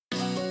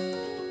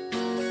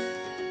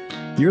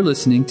You're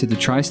listening to the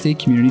Tri-State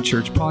Community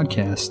Church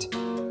Podcast,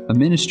 a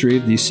ministry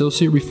of the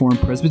Associate Reformed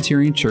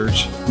Presbyterian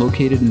Church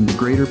located in the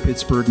greater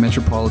Pittsburgh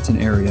metropolitan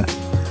area.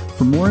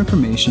 For more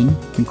information,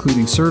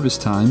 including service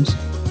times,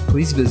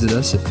 please visit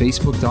us at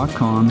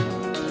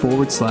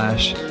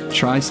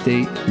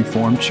facebook.com/Tri-State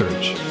Reformed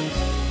Church.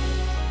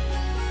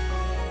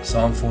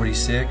 Psalm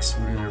 46,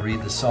 we're going to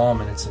read the psalm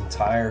in its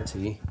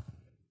entirety.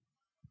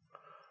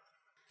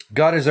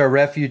 God is our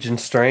refuge and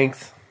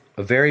strength,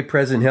 a very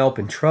present help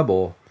in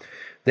trouble.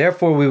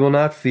 Therefore we will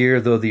not fear,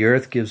 though the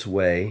earth gives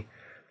way,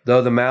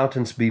 though the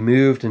mountains be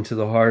moved into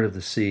the heart of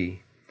the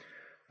sea,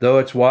 though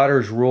its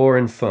waters roar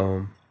and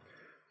foam,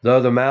 though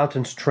the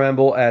mountains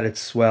tremble at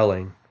its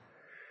swelling.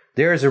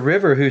 There is a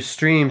river whose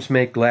streams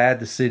make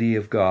glad the city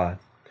of God,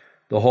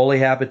 the holy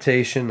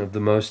habitation of the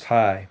Most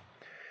High.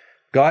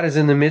 God is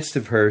in the midst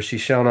of her, she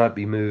shall not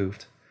be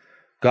moved.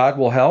 God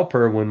will help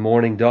her when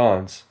morning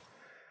dawns.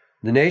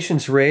 The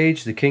nations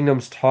rage, the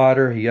kingdoms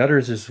totter, he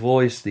utters his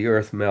voice, the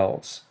earth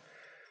melts.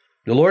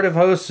 The Lord of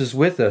hosts is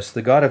with us,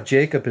 the God of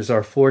Jacob is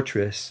our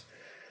fortress.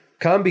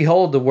 Come,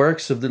 behold the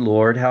works of the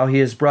Lord, how he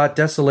has brought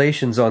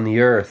desolations on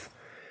the earth.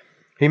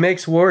 He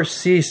makes wars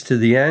cease to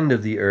the end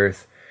of the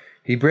earth.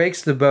 He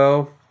breaks the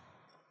bow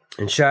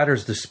and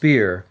shatters the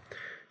spear.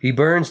 He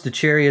burns the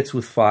chariots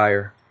with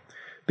fire.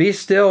 Be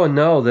still and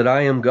know that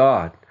I am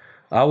God.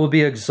 I will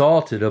be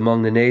exalted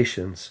among the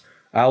nations.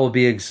 I will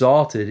be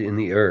exalted in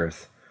the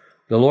earth.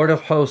 The Lord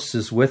of hosts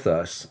is with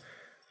us.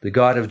 The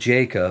God of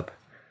Jacob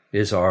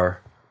is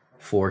our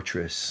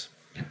fortress.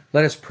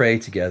 Let us pray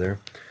together.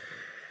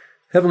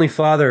 Heavenly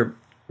Father,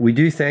 we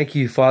do thank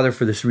you, Father,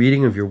 for this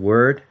reading of your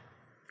word.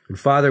 And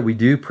Father, we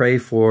do pray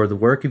for the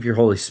work of your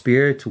Holy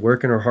Spirit to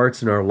work in our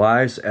hearts and our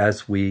lives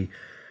as we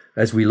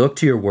look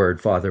to your word,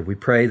 Father. We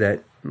pray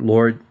that,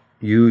 Lord,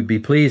 you would be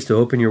pleased to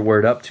open your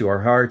word up to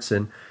our hearts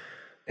and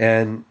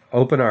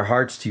open our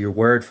hearts to your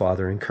word,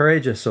 Father.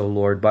 Encourage us, O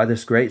Lord, by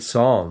this great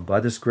psalm, by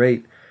this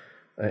great,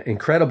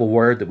 incredible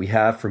word that we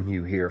have from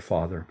you here,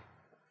 Father.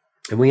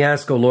 And we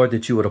ask, O Lord,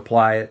 that you would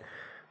apply it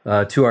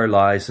to our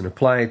lives and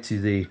apply it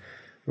to the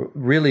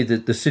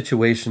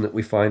situation that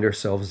we find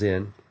ourselves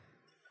in.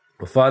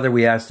 Well, Father,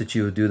 we ask that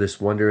you would do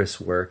this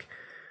wondrous work.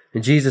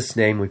 In Jesus'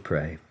 name we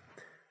pray.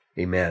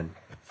 Amen.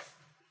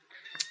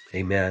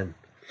 Amen.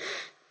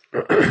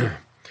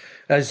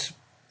 As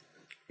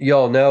you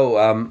all know,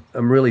 I'm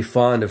really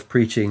fond of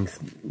preaching,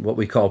 what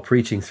we call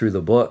preaching through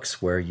the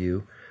books, where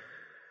you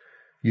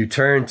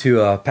turn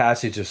to a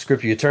passage of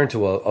Scripture, you turn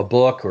to a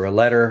book or a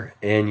letter,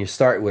 and you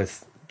start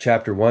with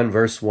chapter 1,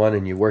 verse 1,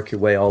 and you work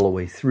your way all the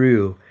way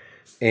through.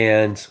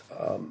 And,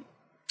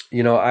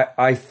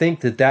 I think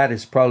that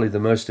is probably the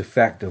most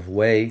effective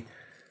way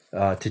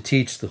to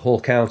teach the whole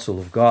counsel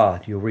of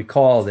God. You'll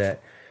recall that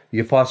the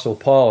Apostle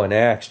Paul in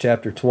Acts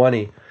chapter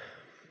 20,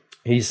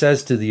 he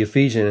says to the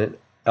Ephesian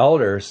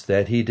elders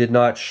that he did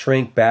not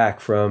shrink back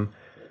from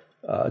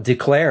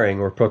declaring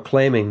or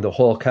proclaiming the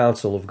whole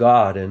counsel of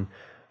God. And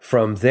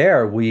from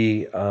there,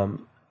 we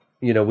can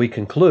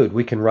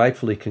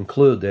rightfully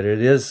conclude that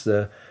it is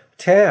the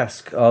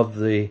task of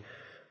the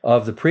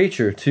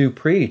preacher to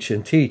preach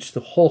and teach the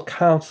whole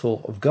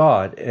counsel of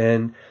God.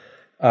 And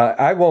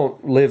I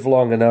won't live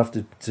long enough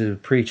to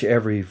preach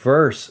every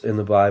verse in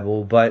the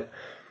Bible, but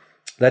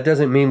that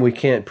doesn't mean we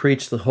can't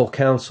preach the whole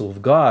counsel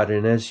of God.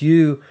 And as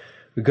you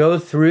go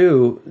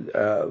through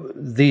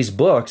these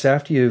books,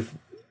 after you've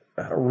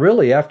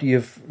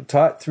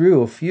taught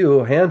through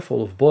a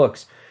handful of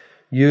books,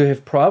 you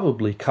have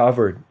probably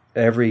covered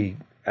every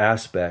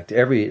aspect,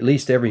 at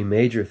least every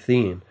major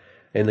theme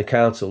in the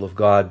counsel of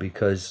God,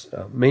 because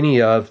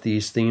many of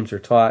these themes are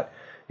taught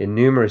in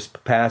numerous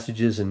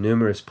passages and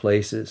numerous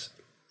places.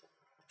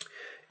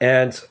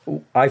 And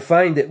I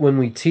find that when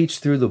we teach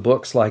through the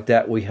books like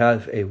that, we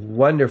have a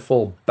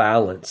wonderful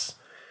balance.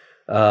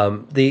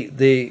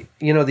 The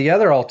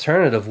other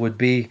alternative would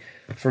be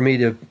for me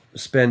to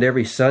spend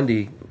every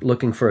Sunday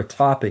looking for a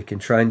topic and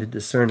trying to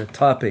discern a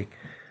topic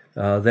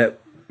that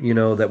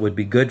would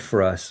be good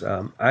for us.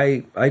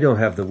 I don't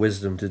have the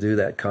wisdom to do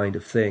that kind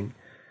of thing.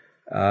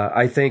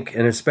 I think,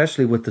 and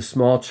especially with the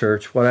small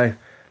church, what I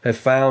have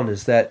found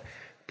is that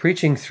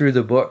preaching through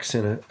the books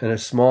in a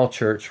small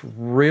church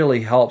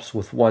really helps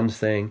with one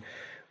thing.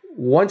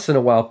 Once in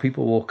a while,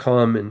 people will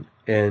come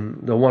and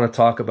they'll want to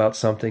talk about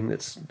something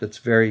that's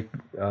very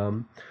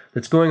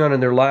that's going on in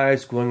their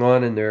lives, going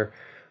on in their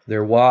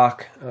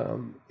walk,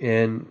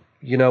 and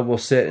we'll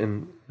sit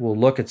and we'll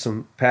look at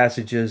some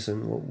passages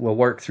and we'll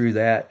work through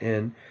that,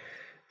 and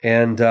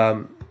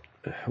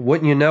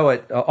wouldn't you know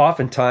it,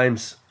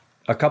 oftentimes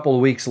a couple of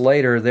weeks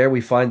later, there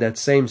we find that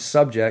same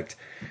subject.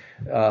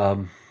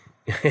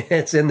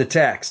 It's in the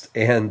text,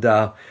 and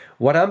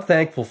what I'm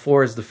thankful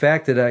for is the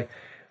fact that I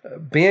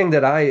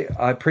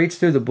preach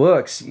through the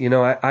books.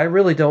 I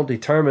really don't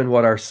determine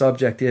what our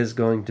subject is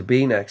going to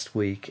be next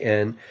week,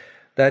 and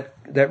that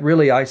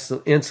really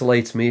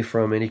insulates me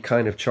from any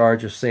kind of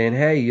charge of saying,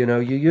 "Hey, you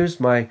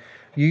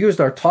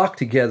used our talk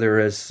together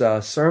as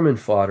sermon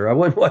fodder." I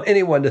wouldn't want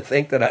anyone to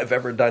think that I've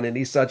ever done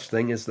any such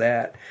thing as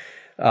that.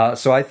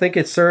 So I think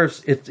it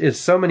serves, it's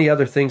so many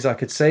other things I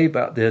could say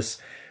about this.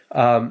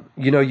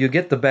 You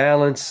get the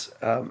balance.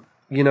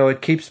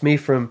 It keeps me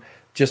from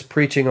just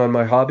preaching on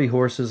my hobby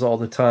horses all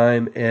the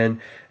time. And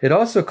it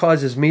also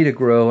causes me to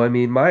grow. I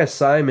mean, my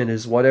assignment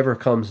is whatever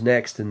comes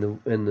next in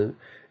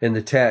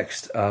the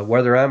text,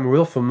 whether I'm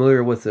real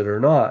familiar with it or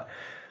not.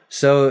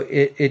 So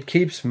it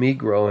keeps me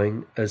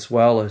growing as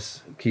well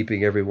as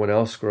keeping everyone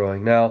else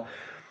growing. Now,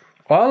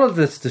 all of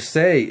this to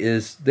say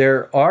is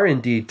there are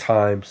indeed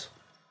times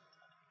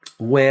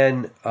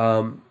when,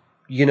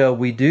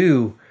 we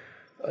do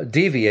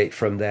deviate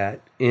from that.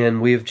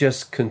 And we've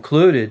just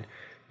concluded,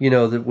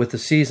 that with the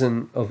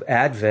season of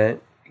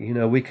Advent,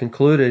 we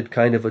concluded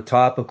kind of a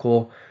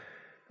topical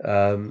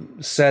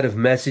set of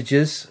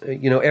messages.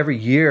 Every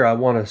year I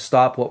want to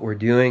stop what we're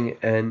doing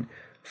and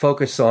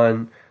focus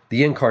on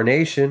the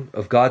incarnation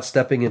of God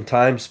stepping in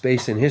time,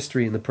 space, and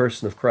history in the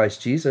person of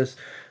Christ Jesus.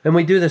 And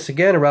we do this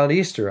again around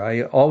Easter.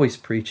 I always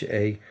preach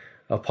a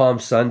Palm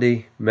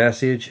Sunday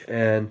message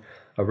and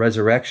a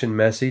resurrection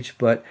message.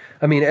 But,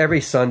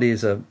 every Sunday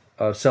is a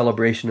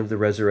celebration of the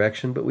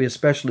resurrection, but we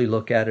especially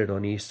look at it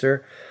on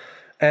Easter.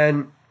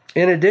 And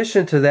in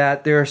addition to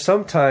that, there are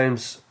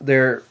sometimes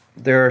there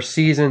are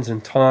seasons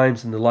and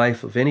times in the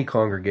life of any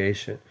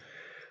congregation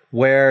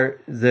where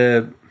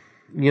the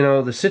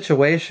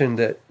situation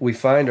that we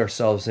find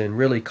ourselves in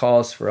really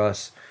calls for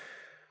us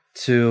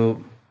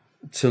to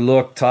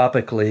look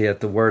topically at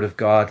the Word of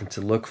God and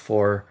to look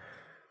for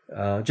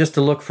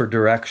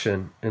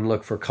direction and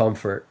look for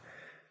comfort.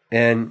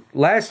 And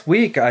last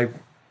week,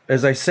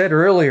 as I said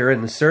earlier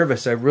in the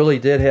service, I really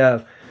did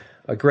have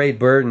a great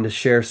burden to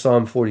share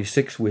Psalm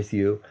 46 with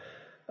you,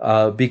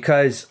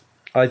 because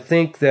I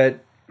think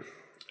that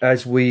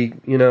as we've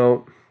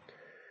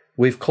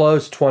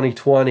closed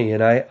 2020,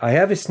 and I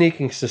have a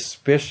sneaking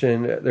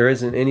suspicion that there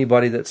isn't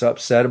anybody that's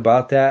upset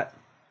about that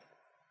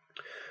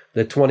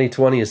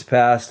 2020 is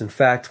past. In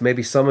fact,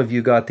 maybe some of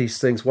you got these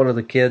things. One of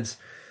the kids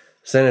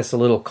sent us a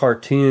little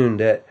cartoon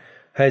that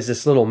has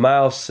this little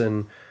mouse,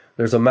 and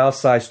there's a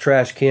mouse-sized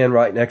trash can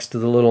right next to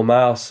the little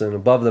mouse, and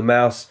above the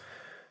mouse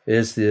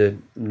is the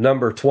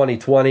number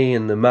 2020,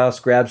 and the mouse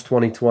grabs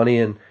 2020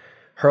 and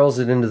hurls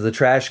it into the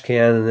trash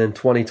can, and then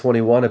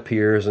 2021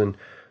 appears, and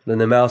then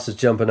the mouse is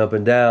jumping up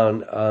and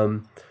down.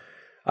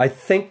 I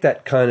think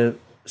that kind of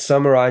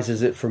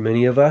summarizes it for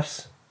many of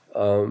us.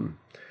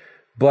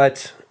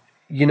 But,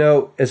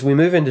 as we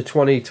move into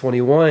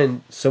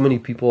 2021, so many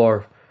people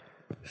are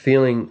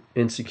feeling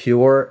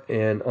insecure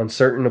and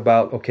uncertain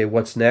about, okay,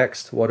 what's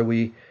next? What are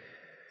we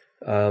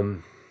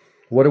in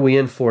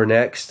for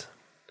next?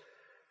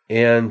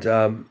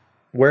 And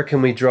where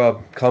can we draw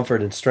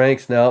comfort and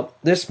strength? Now,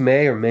 this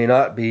may or may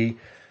not be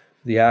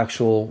the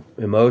actual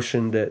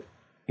emotion that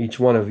each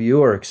one of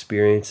you are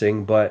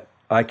experiencing, but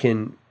I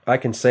can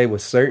say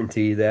with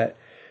certainty that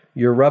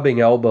you're rubbing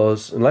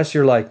elbows, unless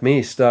you're like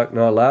me, stuck,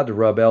 not allowed to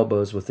rub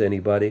elbows with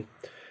anybody.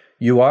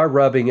 You are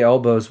rubbing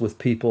elbows with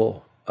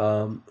people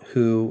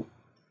who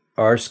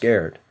are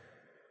scared.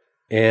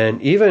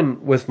 And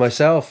even with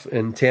myself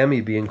and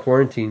Tammy being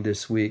quarantined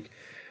this week,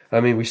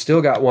 we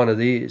still got one of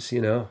these,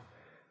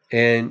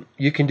 and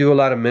you can do a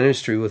lot of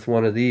ministry with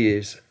one of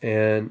these.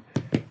 And,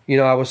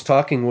 I was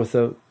talking with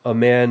a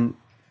man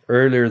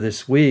earlier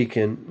this week,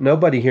 and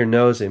nobody here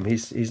knows him.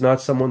 He's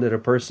not someone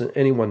that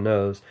anyone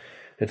knows.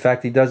 In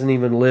fact, he doesn't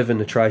even live in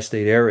the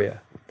tri-state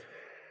area.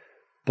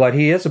 But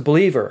he is a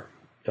believer.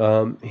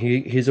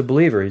 He's a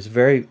believer.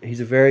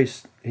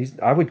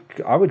 I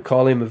would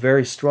call him a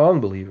very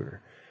strong believer.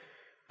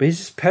 But he's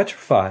just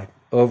petrified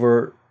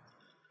over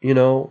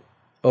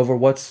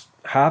what's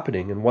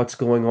happening and what's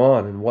going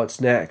on and what's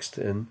next.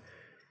 And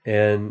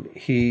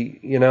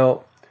he, and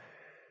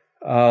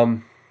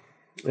I'll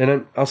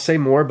say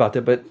more about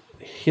that, but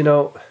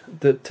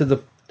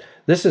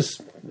this is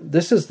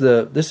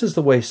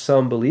the way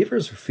some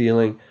believers are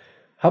feeling.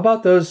 How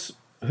about those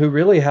who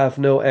really have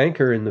no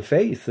anchor in the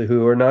faith,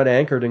 who are not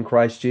anchored in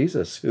Christ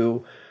Jesus,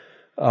 who,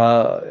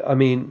 they're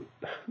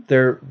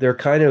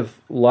kind of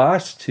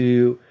lost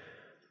to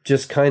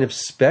just kind of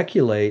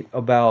speculate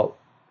about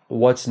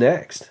what's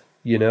next.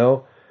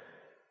 A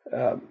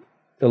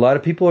lot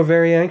of people are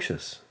very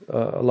anxious.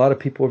 A lot of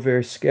people are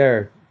very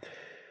scared.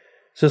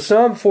 So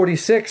Psalm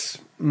 46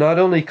 not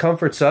only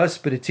comforts us,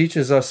 but it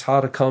teaches us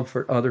how to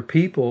comfort other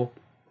people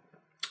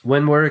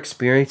when we're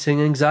experiencing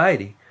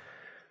anxiety.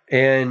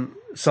 And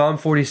Psalm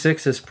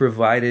 46 has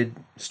provided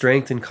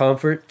strength and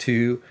comfort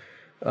to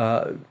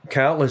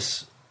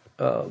countless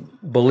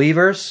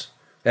believers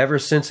ever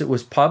since it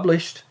was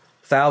published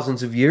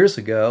thousands of years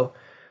ago.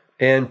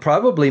 And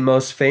probably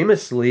most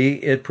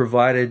famously, it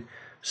provided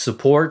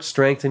support,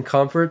 strength, and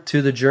comfort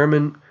to the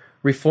German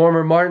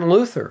reformer Martin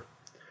Luther,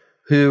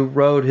 who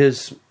wrote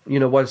his,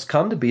 what's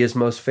come to be his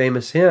most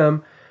famous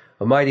hymn,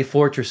 "A Mighty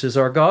Fortress is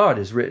Our God,"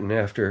 is written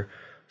after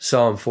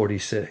Psalm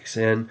 46.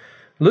 And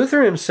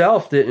Luther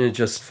himself didn't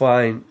just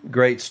find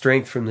great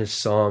strength from this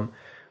psalm,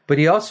 but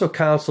he also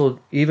counseled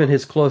even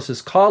his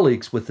closest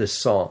colleagues with this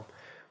psalm.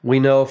 We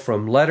know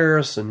from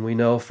letters and we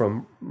know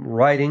from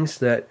writings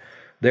that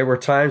There were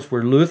times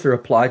where Luther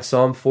applied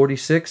Psalm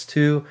 46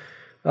 to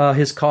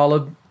his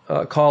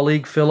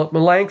colleague Philip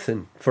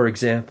Melanchthon, for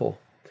example,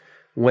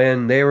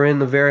 when they were in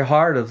the very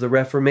heart of the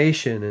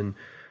Reformation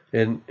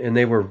and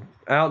they were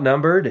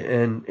outnumbered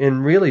and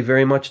in really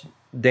very much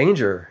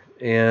danger.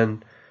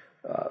 And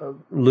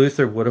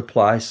Luther would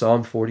apply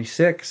Psalm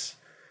 46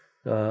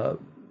 to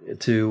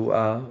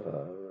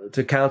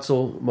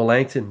counsel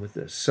Melanchthon with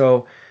this.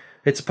 So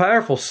it's a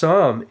powerful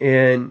psalm.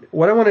 And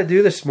what I want to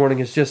do this morning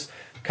is just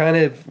kind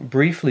of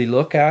briefly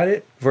look at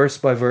it verse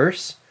by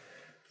verse.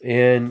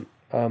 And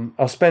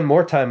I'll spend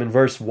more time in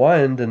verse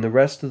 1 than the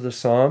rest of the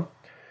psalm.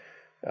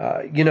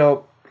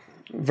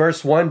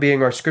 Verse 1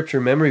 being our scripture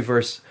memory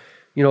verse,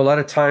 a lot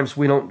of times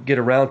we don't get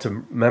around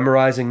to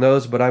memorizing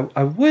those, but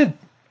I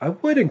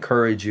would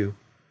encourage you.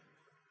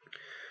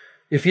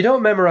 If you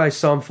don't memorize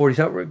Psalm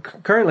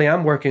 46, currently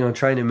I'm working on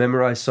trying to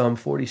memorize Psalm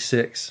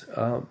 46.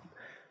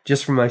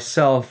 Just for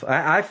myself,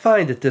 I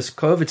find that this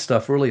COVID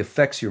stuff really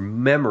affects your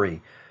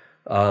memory.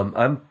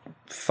 I'm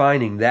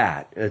finding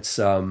that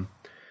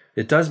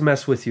it does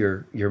mess with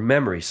your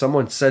memory.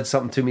 Someone said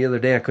something to me the other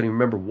day. I couldn't even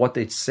remember what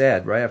they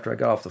said right after I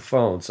got off the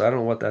phone. So I don't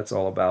know what that's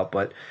all about.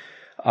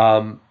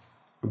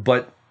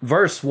 But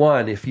verse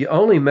 1, if you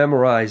only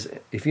memorize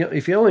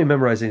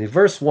anything,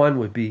 verse 1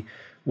 would be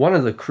one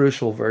of the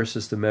crucial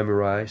verses to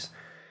memorize.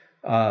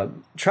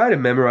 Try to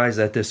memorize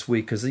that this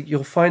week because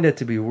you'll find it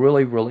to be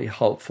really, really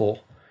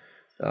helpful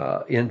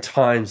in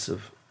times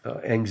of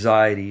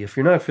anxiety. If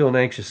you're not feeling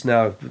anxious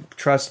now,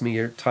 trust me,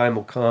 your time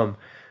will come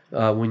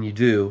when you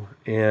do.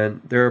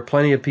 And there are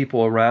plenty of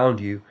people around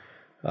you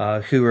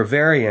who are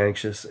very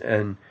anxious,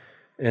 and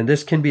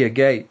this can be a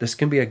gate. This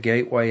can be a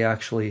gateway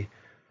actually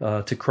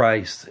to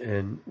Christ,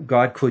 and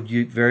God could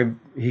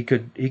he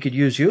could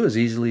use you as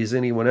easily as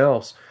anyone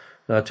else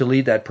to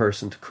lead that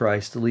person to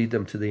Christ, to lead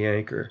them to the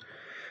anchor.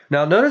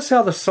 Now, notice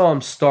how the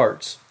psalm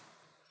starts.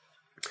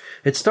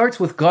 It starts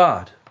with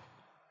God,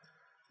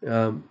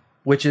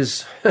 which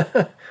is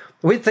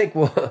we think,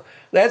 well,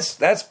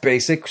 that's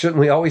basic. Shouldn't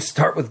we always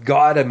start with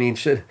God? I mean,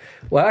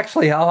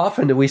 actually, how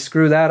often do we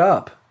screw that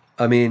up?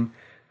 I mean,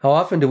 how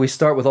often do we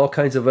start with all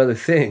kinds of other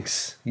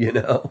things?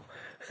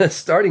 The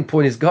starting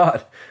point is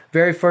God.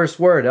 Very first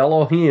word,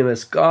 Elohim,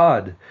 is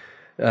God.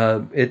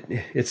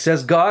 It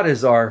says God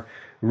is our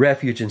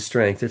refuge and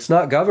strength. It's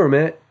not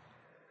government.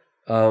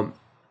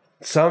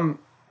 Some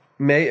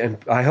may, and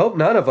I hope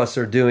none of us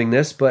are doing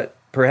this, but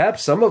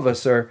perhaps some of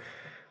us are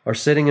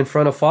sitting in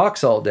front of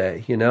Fox all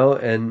day,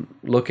 and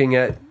looking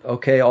at,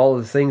 all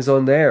of the things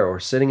on there, or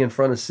sitting in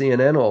front of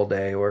CNN all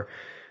day, or,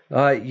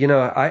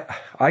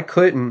 I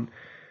couldn't,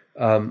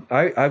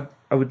 I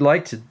would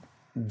like to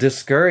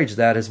discourage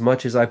that as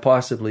much as I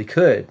possibly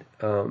could,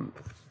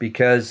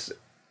 because,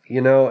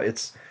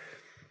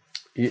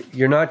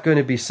 you're not going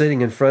to be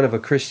sitting in front of a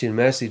Christian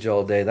message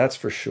all day, that's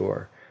for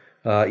sure.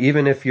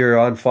 Even if you're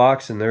on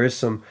Fox and there is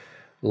some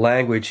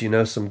language,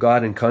 some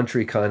God and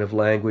country kind of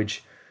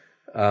language,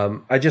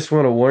 I just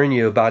want to warn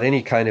you about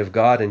any kind of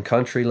God and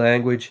country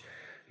language.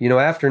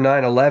 After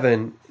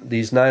 9/11,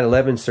 these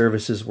 9/11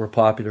 services were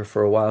popular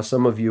for a while.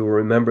 Some of you will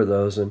remember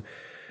those, and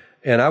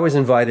I was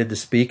invited to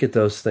speak at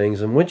those things.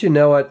 And wouldn't you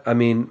know it? I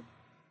mean,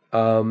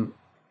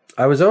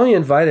 I was only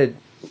invited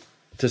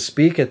to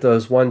speak at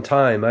those one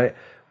time.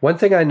 One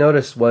thing I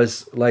noticed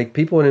was,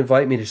 people would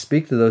invite me to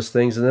speak to those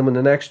things, and then when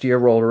the next year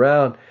rolled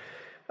around,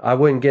 I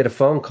wouldn't get a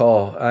phone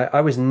call.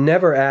 I was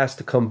never asked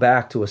to come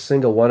back to a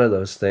single one of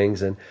those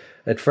things. And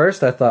at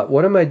first I thought,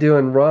 what am I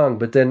doing wrong?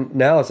 But then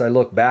now as I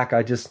look back,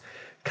 I just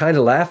kind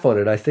of laugh on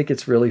it. I think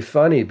it's really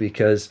funny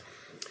because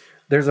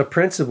there's a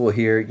principle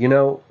here.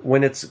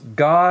 When it's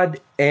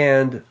God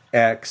and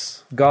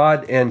X,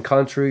 God and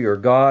country, or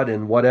God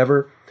and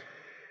whatever,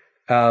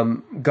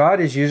 God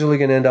is usually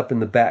going to end up in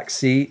the back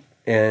seat,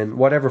 and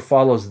whatever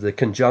follows the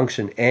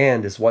conjunction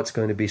 "and" is what's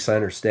going to be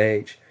center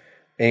stage.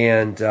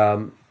 And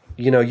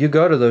you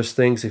go to those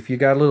things, if you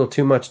got a little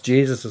too much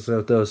Jesus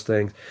with those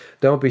things,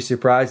 don't be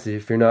surprised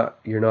if you're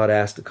not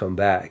asked to come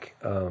back.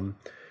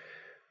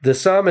 The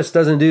psalmist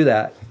doesn't do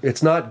that.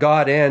 It's not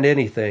God and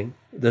anything.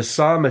 The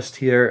psalmist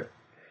here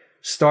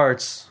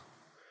starts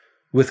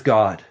with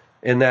God,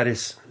 and that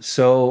is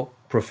so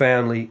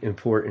profoundly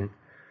important.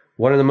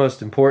 One of the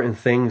most important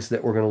things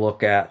that we're going to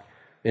look at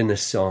in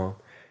this psalm.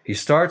 He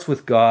starts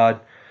with God.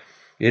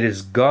 It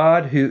is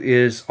God who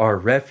is our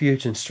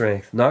refuge and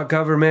strength, not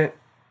government,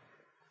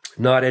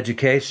 not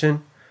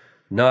education,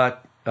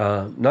 not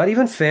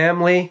even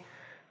family.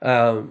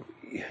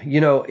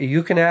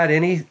 You can add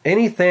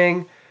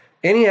anything,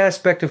 any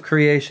aspect of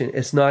creation.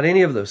 It's not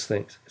any of those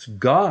things. It's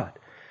God.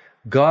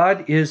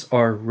 God is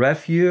our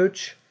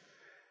refuge,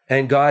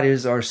 and God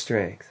is our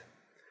strength.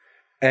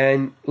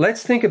 And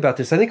let's think about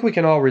this. I think we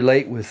can all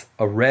relate with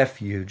a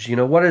refuge.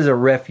 What is a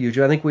refuge?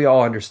 I think we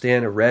all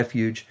understand a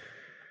refuge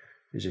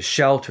is a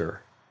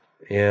shelter.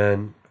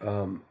 And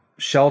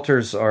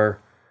shelters are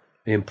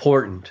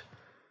important.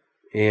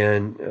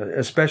 And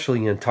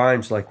especially in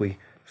times like we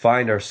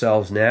find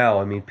ourselves now,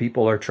 I mean,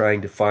 people are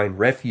trying to find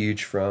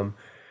refuge from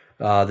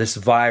this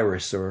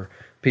virus or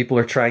people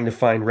are trying to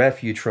find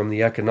refuge from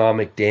the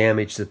economic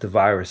damage that the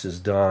virus has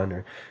done,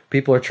 or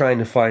people are trying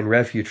to find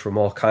refuge from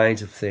all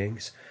kinds of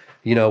things.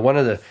 You know, one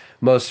of the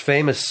most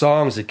famous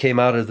songs that came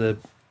out of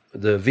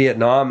the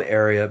Vietnam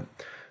area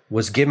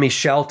was "Give Me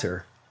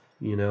Shelter."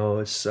 You know,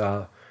 it's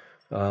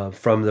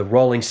from the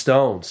Rolling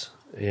Stones.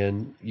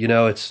 And, you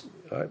know,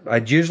 I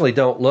usually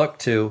don't look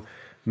to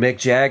Mick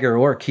Jagger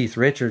or Keith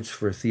Richards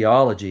for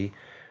theology.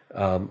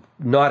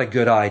 Not a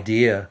good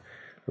idea.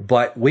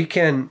 But we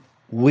can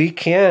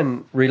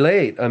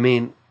relate. I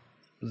mean,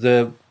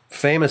 the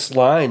famous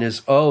line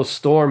is, "Oh,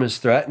 storm is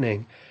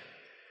threatening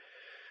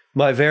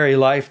my very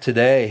life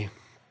today.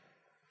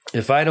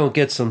 If I don't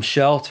get some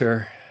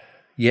shelter,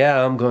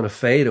 yeah, I'm going to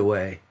fade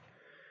away."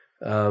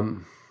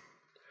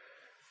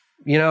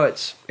 You know,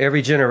 it's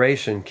every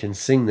generation can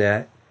sing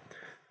that.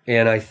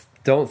 And I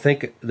don't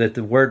think that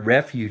the word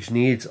refuge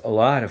needs a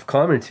lot of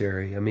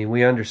commentary. I mean,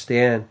 we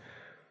understand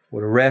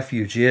what a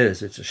refuge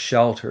is. It's a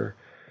shelter.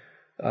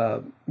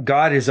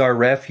 God is our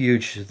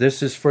refuge.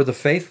 This is for the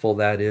faithful,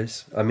 that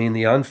is. I mean,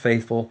 the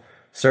unfaithful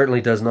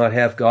certainly does not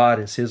have God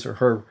as his or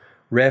her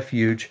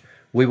refuge.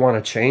 We want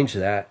to change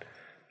that.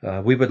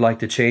 We would like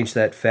to change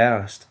that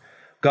fast.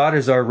 God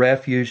is our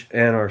refuge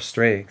and our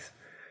strength.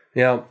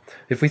 Now,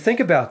 if we think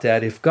about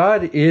that, if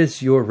God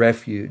is your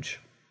refuge,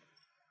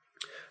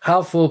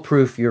 how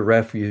foolproof your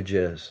refuge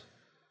is.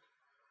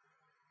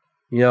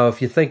 You know,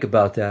 if you think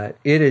about that,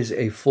 it is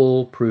a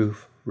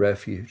foolproof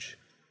refuge.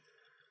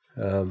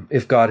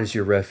 If God is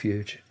your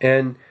refuge.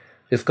 And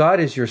if God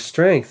is your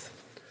strength,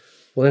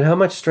 well, then how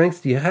much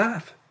strength do you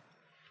have?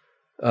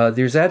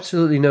 There's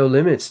absolutely no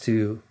limits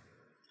to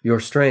your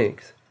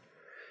strength.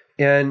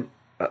 And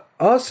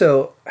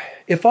also,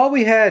 if all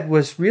we had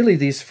was really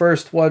these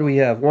first, what do we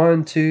have?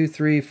 1, 2,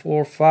 3,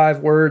 4, 5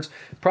 words.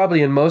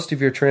 Probably in most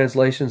of your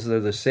translations, they're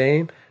the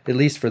same, at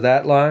least for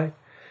that line.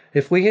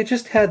 If we had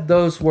just had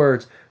those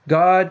words,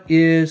 God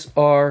is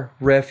our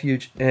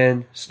refuge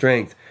and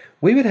strength,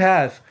 we would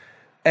have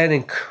an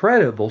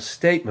incredible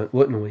statement,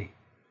 wouldn't we?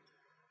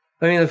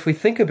 I mean, if we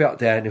think about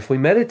that, and if we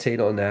meditate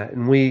on that,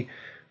 and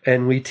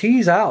we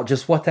tease out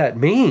just what that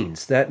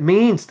means that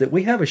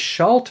we have a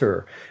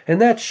shelter, and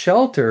that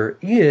shelter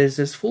is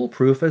as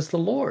foolproof as the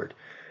Lord,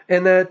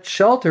 and that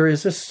shelter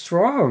is as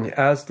strong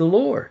as the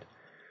Lord.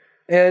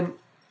 And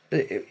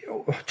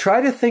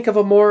try to think of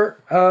a more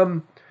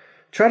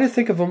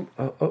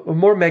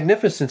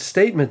magnificent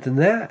statement than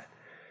that.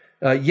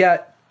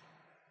 Yet,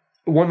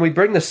 when we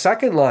bring the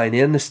second line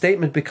in, the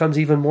statement becomes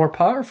even more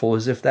powerful,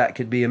 as if that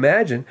could be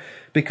imagined,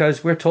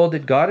 because we're told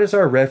that God is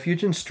our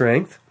refuge and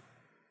strength,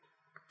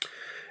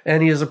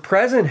 and he is a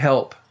present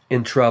help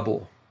in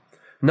trouble.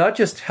 Not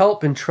just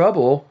help in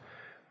trouble,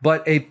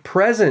 but a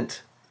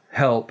present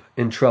help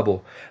in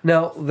trouble.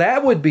 Now,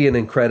 that would be an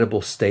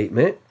incredible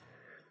statement,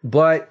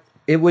 but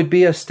it would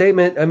be a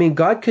statement, I mean,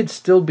 God could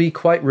still be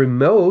quite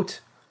remote.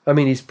 I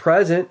mean, he's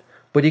present,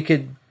 but he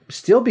could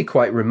still be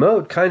quite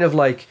remote, kind of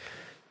like,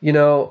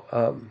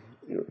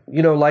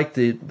 like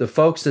the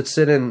folks that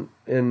sit in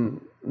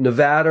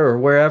Nevada or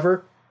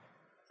wherever,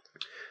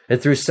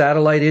 and through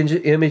satellite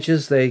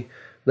images, they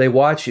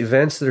watch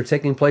events that are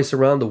taking place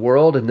around the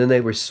world, and then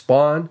they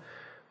respond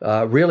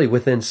really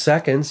within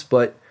seconds,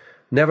 but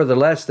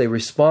nevertheless, they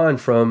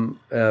respond from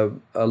a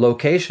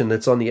location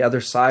that's on the other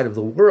side of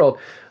the world.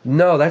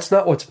 No, that's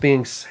not what's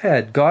being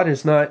said. God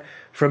is not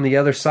from the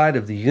other side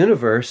of the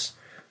universe,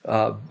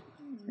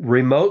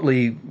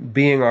 remotely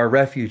being our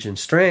refuge and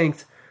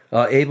strength,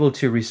 able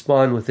to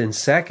respond within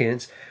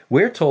seconds.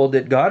 We're told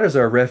that God is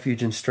our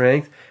refuge and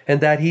strength,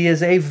 and that he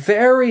is a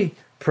very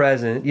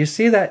present, you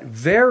see that,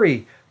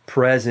 very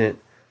present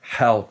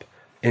help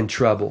in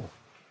trouble.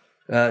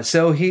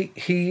 So he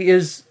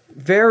is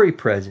very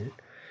present.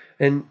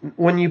 And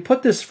when you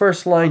put this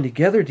first line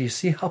together, do you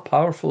see how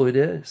powerful it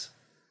is?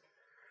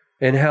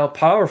 And how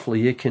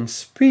powerfully it can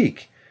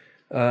speak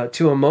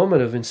to a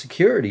moment of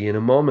insecurity, in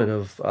a moment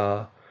of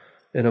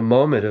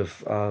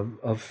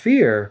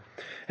fear.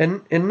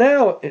 And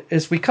now,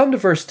 as we come to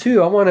verse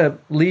 2, I want to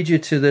lead you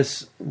to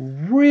this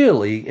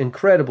really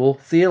incredible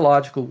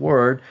theological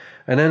word.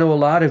 And I know a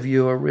lot of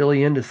you are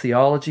really into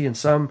theology, and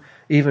some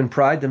even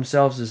pride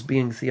themselves as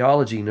being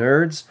theology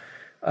nerds.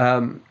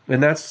 And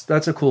that's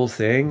a cool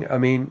thing. I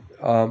mean,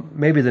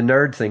 maybe the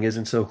nerd thing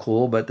isn't so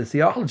cool, but the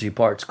theology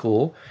part's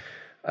cool.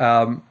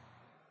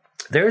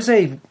 There's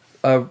a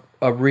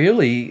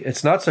really,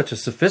 it's not such a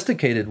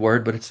sophisticated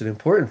word, but it's an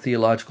important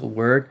theological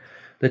word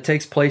that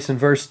takes place in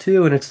verse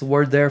 2, and it's the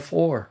word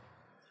therefore.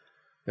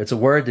 It's a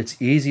word that's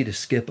easy to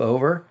skip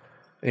over,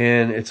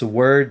 and it's a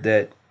word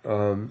that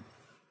a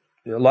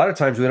lot of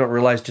times we don't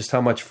realize just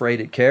how much freight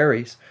it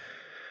carries.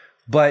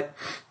 But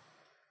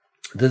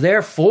the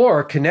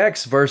therefore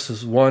connects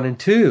verses 1 and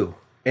 2,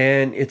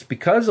 and it's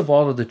because of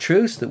all of the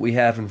truths that we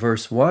have in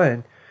verse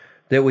 1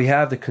 that we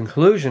have the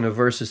conclusion of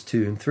verses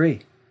 2 and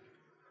 3.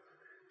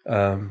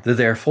 The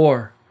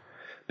therefore,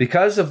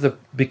 because of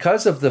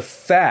the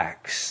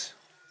facts,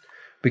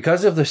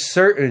 because of the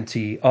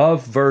certainty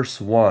of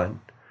verse 1,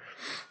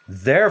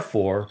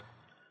 therefore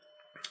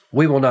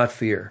we will not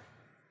fear.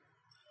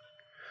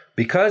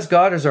 Because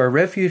God is our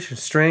refuge and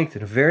strength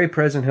and a very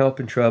present help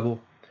in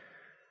trouble,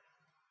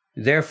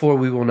 therefore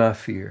we will not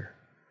fear.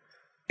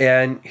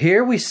 And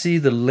here we see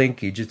the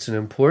linkage. It's an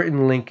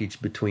important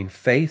linkage between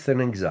faith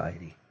and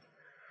anxiety.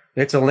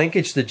 It's a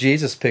linkage that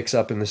Jesus picks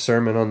up in the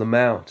Sermon on the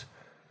Mount,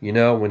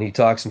 when he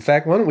talks. In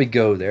fact, why don't we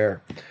go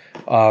there?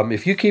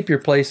 If you keep your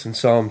place in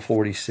Psalm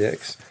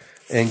 46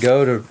 and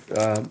go to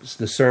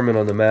the Sermon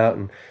on the Mount,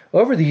 and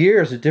over the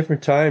years at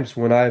different times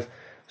when I've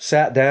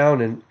sat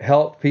down and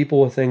helped people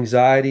with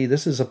anxiety,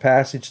 this is a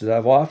passage that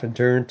I've often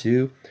turned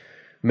to.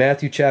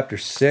 Matthew chapter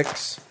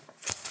 6,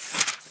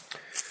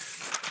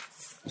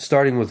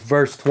 starting with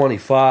verse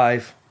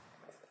 25.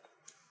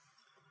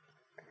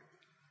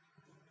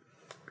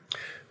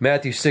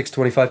 Matthew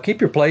 6:25.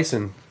 Keep your place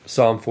in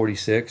Psalm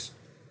 46.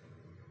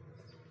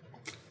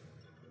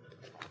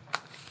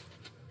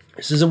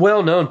 This is a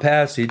well-known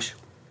passage.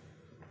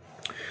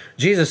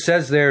 Jesus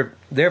says there,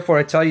 "Therefore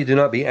I tell you, do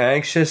not be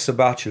anxious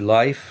about your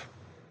life,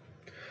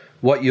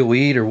 what you'll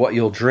eat or what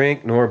you'll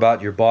drink, nor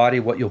about your body,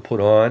 what you'll put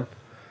on.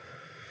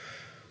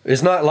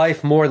 Is not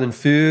life more than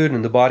food,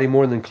 and the body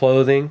more than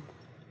clothing?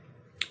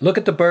 Look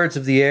at the birds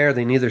of the air.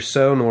 They neither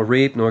sow nor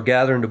reap nor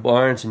gather into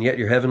barns, and yet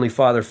your heavenly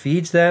Father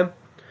feeds them.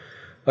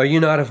 Are you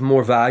not of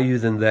more value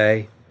than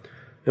they?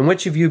 And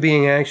which of you,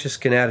 being anxious,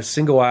 can add a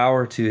single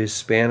hour to his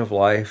span of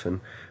life?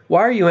 And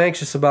why are you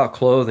anxious about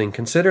clothing?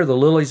 Consider the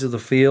lilies of the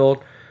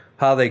field,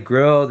 how they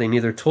grow. They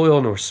neither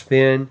toil nor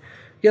spin.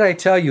 Yet I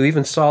tell you,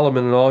 even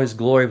Solomon in all his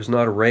glory was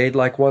not arrayed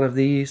like one of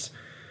these.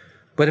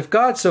 But if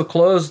God so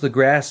clothes the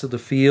grass of the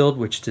field,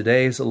 which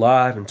today is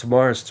alive and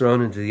tomorrow is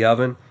thrown into the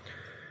oven,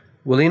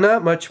 will he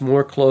not much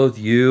more clothe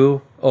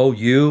you, O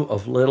you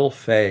of little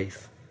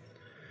faith?"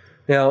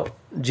 Now,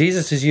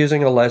 Jesus is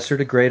using a lesser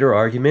to greater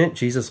argument.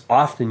 Jesus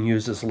often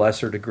uses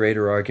lesser to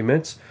greater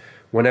arguments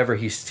whenever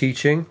he's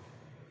teaching.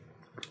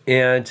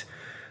 And,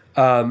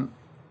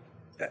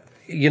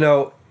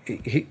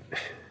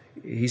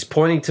 he's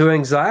pointing to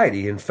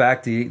anxiety. In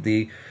fact,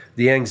 the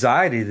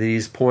anxiety that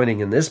he's pointing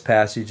in this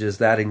passage is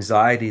that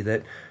anxiety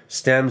that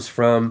stems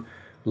from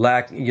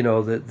lack,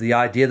 the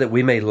idea that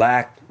we may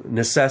lack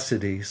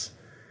necessities,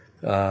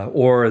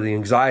 or the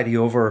anxiety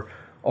over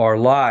our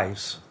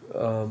lives.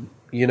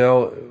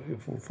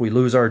 If we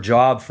lose our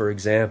job, for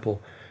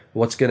example,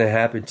 what's going to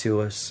happen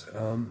to us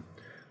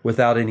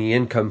without any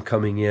income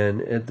coming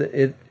in?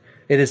 It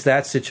is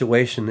that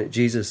situation that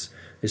Jesus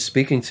is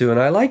speaking to. And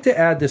I like to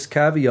add this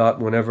caveat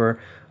whenever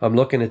I'm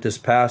looking at this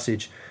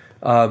passage.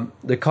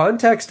 The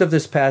context of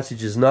this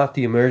passage is not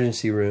the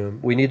emergency room.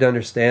 We need to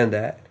understand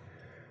that.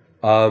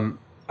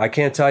 I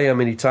can't tell you how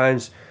many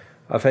times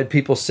I've had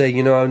people say,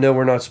 I know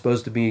we're not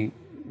supposed to be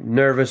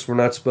nervous, we're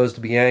not supposed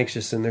to be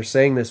anxious, and they're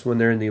saying this when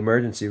they're in the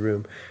emergency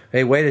room.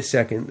 Hey, wait a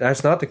second.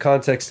 That's not the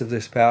context of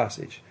this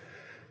passage.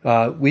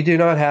 We do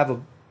not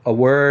have a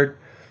word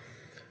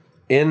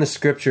in the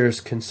scriptures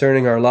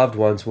concerning our loved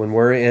ones when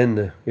we're in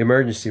the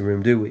emergency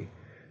room, do we?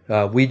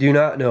 We do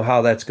not know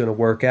how that's going to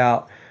work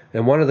out.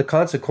 And one of the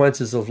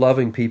consequences of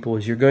loving people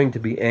is you're going to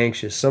be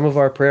anxious. Some of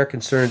our prayer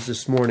concerns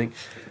this morning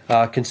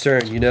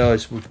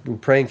as we're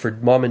praying for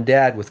mom and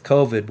dad with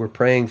COVID. We're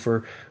praying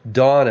for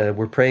Donna.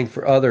 We're praying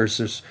for others.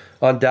 There's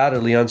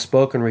undoubtedly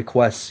unspoken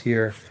requests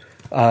here.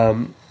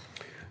 That's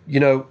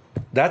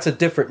a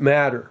different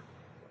matter.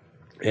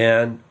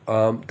 And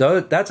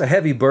that's a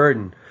heavy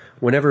burden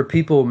whenever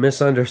people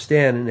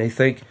misunderstand and they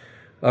think,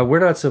 we're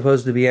not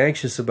supposed to be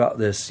anxious about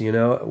this,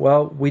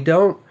 Well, we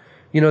don't.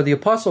 The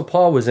Apostle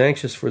Paul was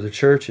anxious for the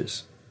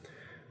churches.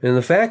 And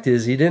the fact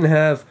is, he didn't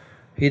have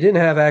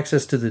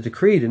access to the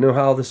decree to know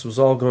how this was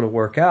all going to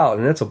work out.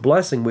 And that's a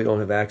blessing we don't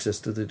have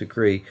access to the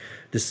decree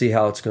to see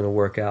how it's going to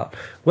work out.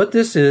 What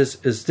this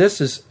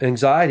is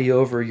anxiety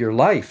over your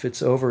life.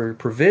 It's over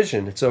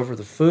provision. It's over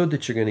the food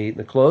that you're going to eat and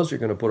the clothes you're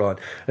going to put on.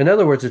 In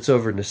other words, it's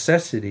over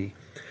necessity.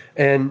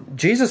 And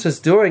Jesus is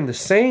doing the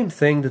same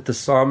thing that the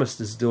psalmist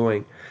is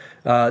doing.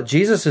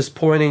 Jesus is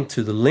pointing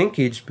to the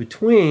linkage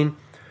between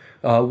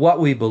what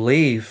we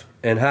believe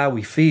and how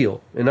we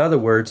feel. In other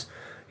words,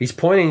 he's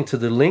pointing to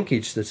the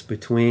linkage that's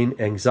between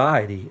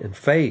anxiety and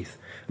faith.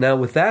 Now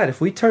with that, if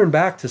we turn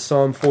back to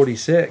Psalm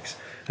 46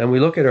 and we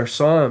look at our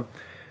psalm,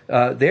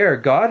 there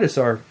God is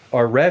our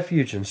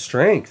refuge and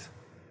strength,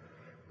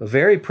 a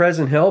very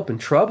present help in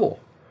trouble.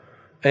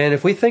 And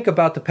if we think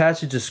about the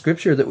passage of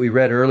Scripture that we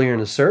read earlier in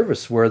the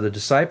service where the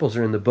disciples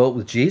are in the boat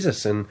with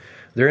Jesus and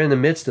they're in the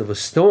midst of a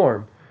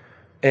storm,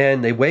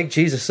 and they wake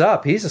Jesus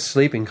up. He's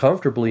sleeping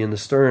comfortably in the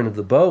stern of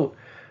the boat.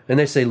 And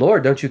they say,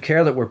 "Lord, don't you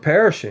care that we're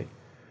perishing?"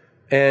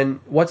 And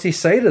what's he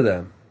say to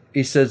them?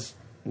 He says,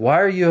 "Why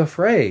are you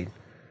afraid?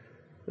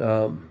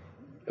 O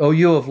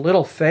you of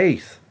little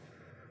faith?"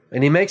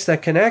 And he makes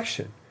that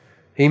connection.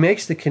 He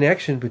makes the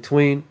connection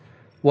between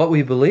what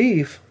we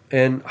believe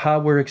and how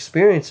we're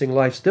experiencing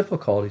life's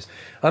difficulties.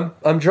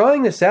 I'm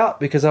drawing this out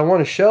because I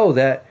want to show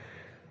that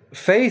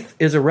faith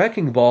is a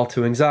wrecking ball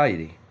to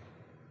anxiety.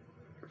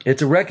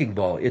 It's a wrecking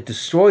ball. It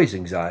destroys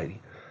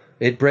anxiety.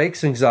 It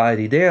breaks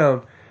anxiety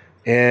down,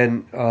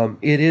 and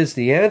it is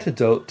the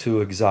antidote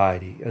to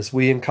anxiety. As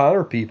we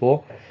encounter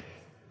people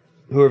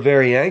who are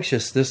very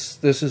anxious, this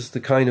is the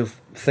kind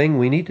of thing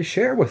we need to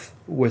share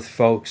with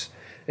folks.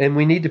 And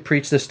we need to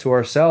preach this to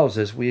ourselves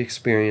as we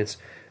experience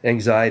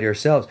anxiety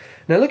ourselves.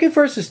 Now look at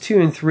verses 2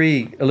 and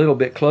 3 a little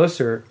bit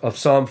closer of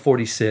Psalm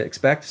 46.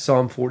 Back to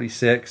Psalm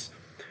 46.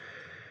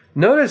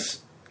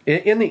 Notice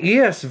in the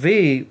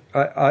ESV,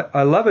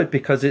 I love it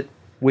because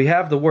we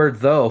have the word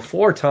though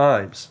 4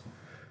 times.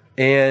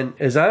 And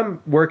as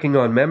I'm working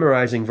on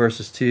memorizing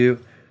verses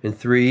 2 and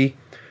 3,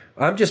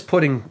 I'm just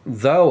putting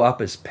though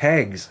up as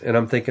pegs. And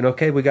I'm thinking,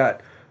 okay, we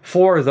got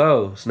 4 of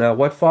those. Now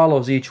what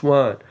follows each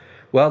one?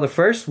 Well, the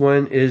first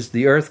one is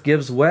the earth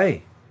gives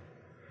way.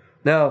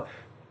 Now,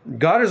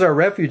 God is our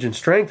refuge and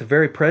strength, a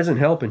very present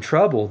help in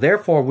trouble.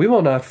 Therefore, we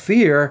will not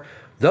fear,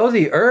 though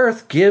the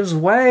earth gives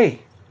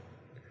way.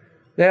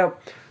 Now,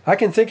 I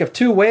can think of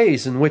 2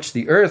 ways in which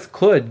the earth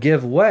could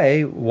give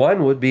way.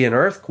 One would be an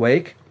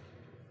earthquake.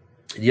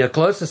 The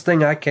closest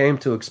thing I came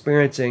to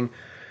experiencing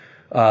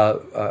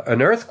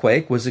an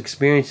earthquake was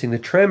experiencing the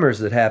tremors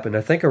that happened,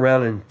 I think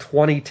around in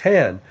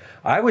 2010.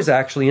 I was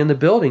actually in the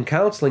building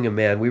counseling a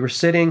man. We were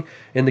sitting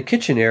in the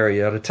kitchen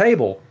area at a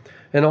table,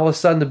 and all of a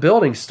sudden the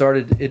building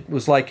started. It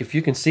was like, if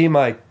you can see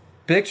my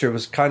picture, it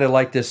was kind of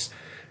like this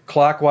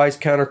clockwise,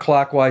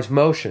 counterclockwise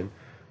motion.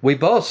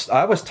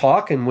 I was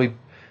talking,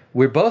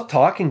 we're both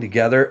talking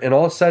together, and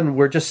all of a sudden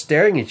we're just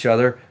staring at each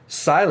other,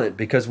 silent,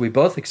 because we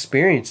both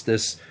experienced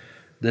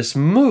this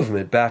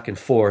movement back and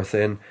forth.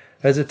 And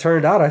as it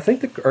turned out, I think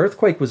the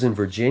earthquake was in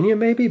Virginia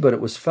maybe, but it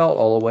was felt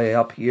all the way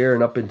up here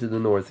and up into the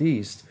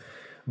Northeast.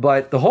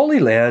 But the Holy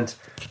Land,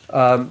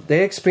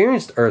 they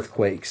experienced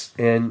earthquakes.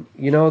 And,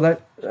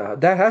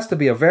 that has to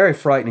be a very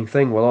frightening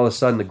thing when all of a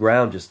sudden the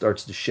ground just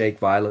starts to shake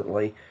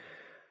violently.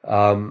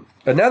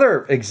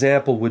 Another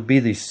example would be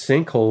these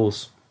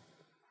sinkholes.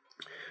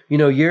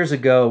 Years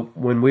ago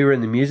when we were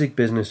in the music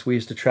business, we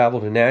used to travel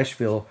to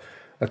Nashville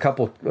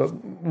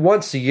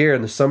once a year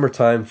in the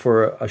summertime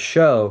for a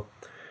show.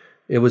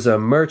 It was a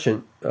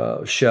merchant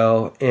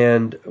show,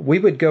 and we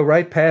would go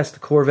right past the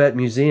Corvette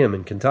Museum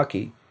in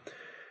Kentucky.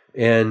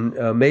 And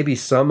maybe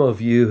some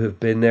of you have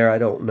been there, I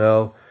don't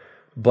know.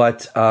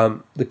 But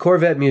the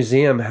Corvette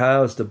Museum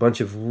housed a bunch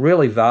of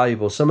really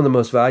valuable, some of the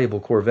most valuable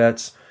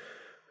Corvettes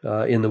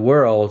in the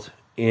world.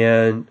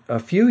 And a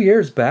few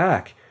years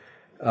back,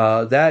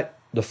 the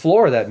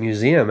floor of that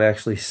museum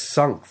actually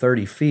sunk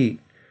 30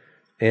 feet.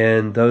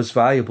 And those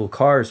valuable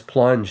cars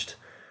plunged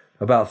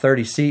about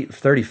 30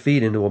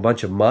 feet into a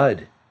bunch of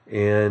mud.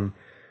 And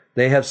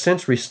they have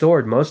since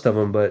restored most of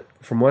them, but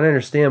from what I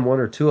understand, 1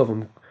 or 2 of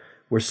them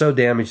were so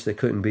damaged they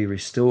couldn't be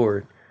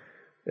restored.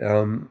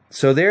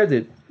 So there,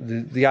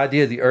 the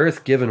idea of the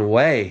earth giving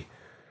way,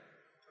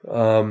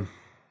 that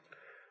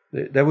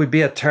would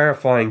be a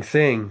terrifying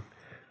thing.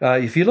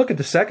 If you look at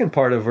the second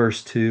part of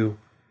verse 2,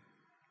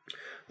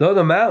 though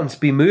the mountains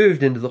be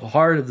moved into the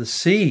heart of the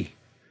sea.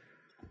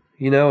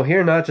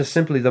 Here not just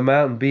simply the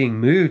mountain being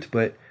moved,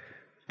 but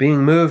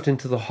being moved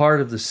into the heart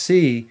of the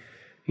sea.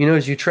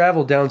 As you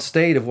travel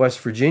downstate of West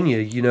Virginia,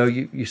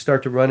 you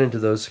start to run into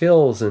those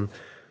hills, and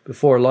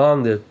before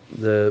long,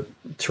 the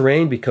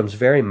terrain becomes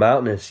very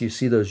mountainous. You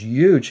see those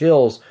huge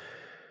hills.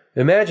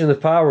 Imagine the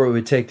power it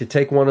would take to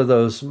take one of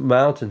those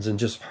mountains and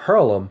just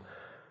hurl them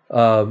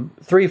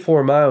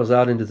 3-4 miles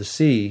out into the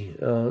sea,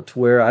 to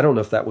where I don't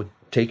know if that would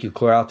take you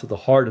clear out to the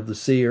heart of the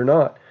sea or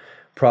not.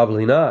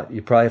 Probably not.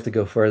 You probably have to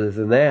go further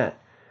than that.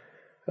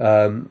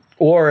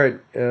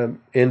 Or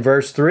in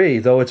verse 3,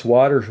 though its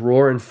waters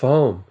roar and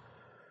foam.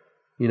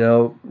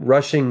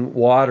 Rushing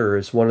water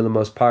is one of the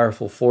most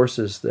powerful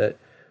forces that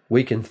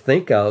we can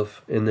think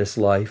of in this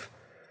life.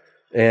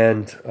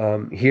 And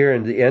here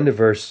in the end of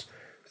verse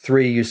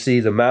 3, you see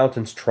the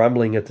mountains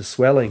trembling at the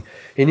swelling.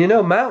 And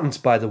mountains,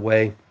 by the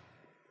way,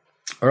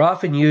 are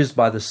often used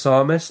by the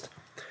psalmist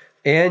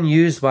and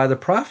used by the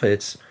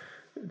prophets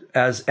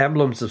as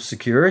emblems of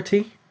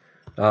security.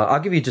 I'll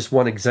give you just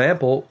one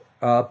example.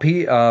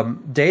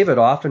 David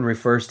often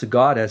refers to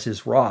God as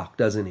his rock,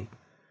 doesn't he?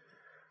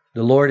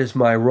 The Lord is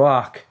my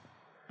rock.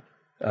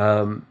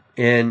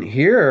 And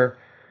here,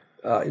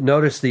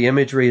 notice the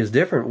imagery is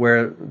different,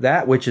 where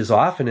that which is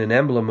often an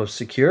emblem of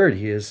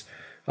security is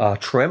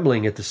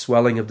trembling at the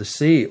swelling of the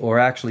sea, or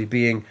actually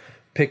being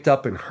picked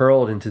up and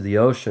hurled into the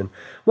ocean.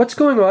 What's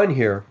going on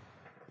here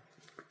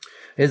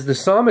is the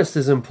psalmist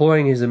is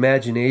employing his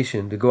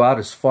imagination to go out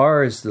as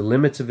far as the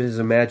limits of his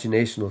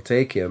imagination will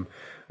take him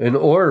in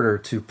order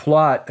to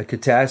plot a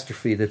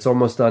catastrophe that's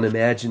almost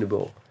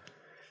unimaginable.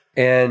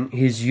 And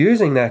he's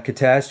using that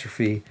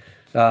catastrophe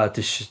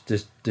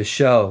to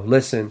show,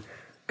 listen,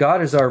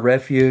 God is our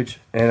refuge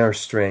and our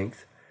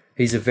strength.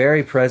 He's a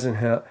very present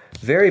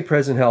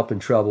help in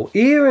trouble.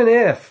 Even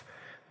if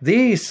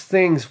these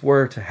things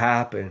were to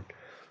happen,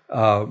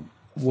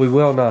 we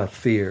will not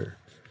fear.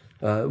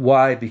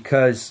 Why?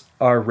 Because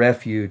our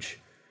refuge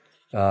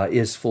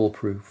is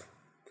foolproof.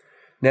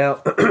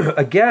 Now,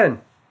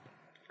 again,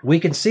 we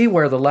can see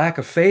where the lack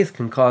of faith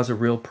can cause a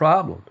real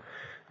problem.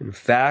 In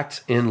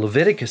fact, in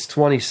Leviticus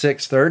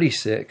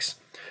 26:36,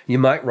 you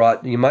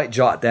might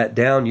jot that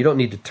down. You don't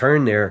need to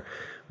turn there.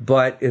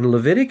 But in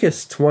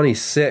Leviticus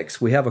 26,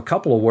 we have a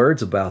couple of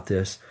words about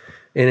this.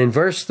 And in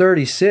verse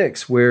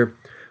 36, we're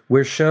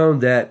shown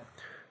that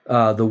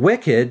the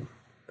wicked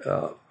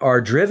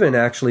are driven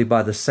actually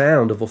by the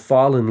sound of a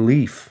fallen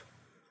leaf.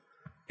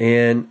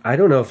 And I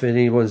don't know if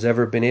anyone's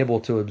ever been able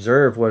to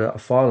observe what a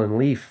fallen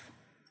leaf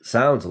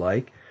sounds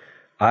like.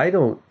 I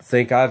don't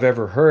think I've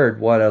ever heard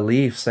what a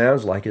leaf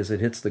sounds like as it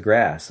hits the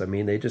grass. I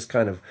mean, they just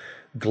kind of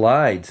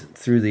glide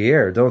through the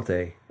air, don't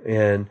they?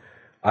 And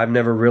I've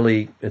never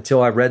really,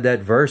 until I read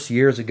that verse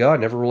years ago, I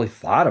never really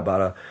thought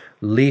about a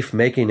leaf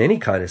making any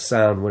kind of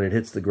sound when it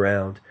hits the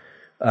ground.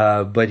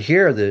 But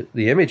here,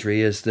 the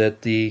imagery is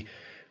that the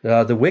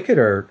wicked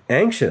are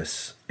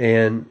anxious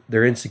and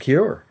they're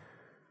insecure,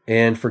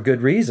 and for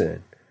good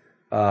reason.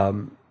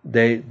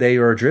 They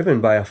are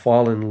driven by a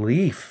fallen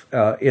leaf.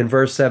 In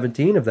verse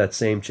 17 of that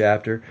same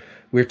chapter,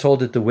 we're told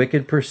that the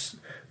wicked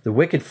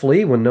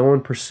flee when no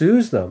one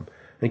pursues them.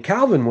 And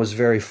Calvin was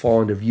very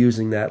fond of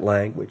using that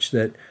language,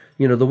 that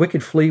the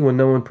wicked flee when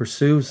no one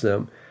pursues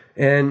them.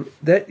 And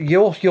that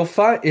you'll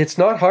find it's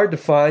not hard to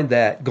find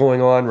that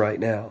going on right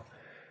now.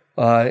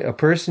 A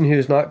person who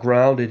is not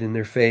grounded in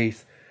their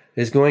faith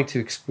is going to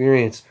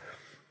experience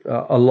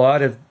a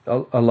lot of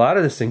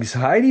this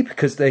anxiety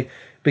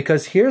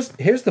because here's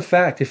the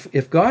fact: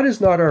 if God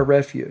is not our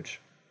refuge,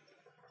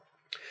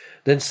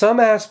 then some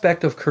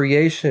aspect of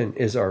creation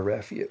is our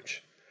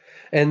refuge.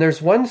 And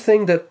there's one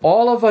thing that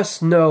all of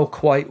us know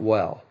quite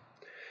well,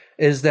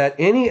 is that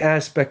any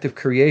aspect of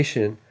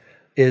creation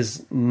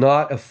is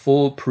not a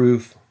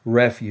foolproof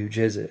refuge,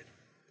 is it?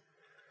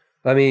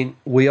 I mean,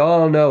 we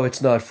all know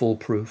it's not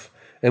foolproof,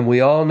 and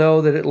we all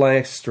know that it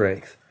lacks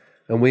strength,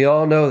 and we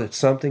all know that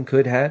something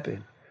could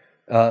happen.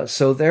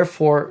 So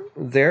therefore,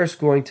 there's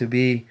going to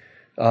be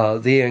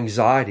the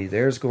anxiety.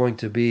 There's going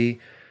to be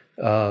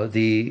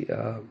the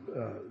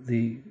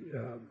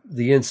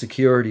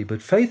insecurity.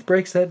 But faith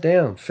breaks that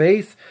down.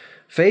 Faith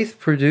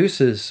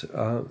produces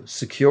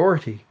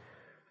security.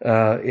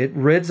 It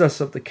rids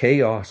us of the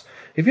chaos.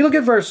 If you look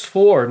at verse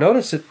 4,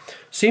 notice it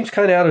seems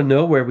kind of out of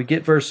nowhere. We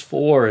get verse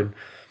 4, and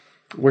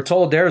we're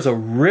told there's a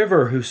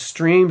river whose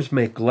streams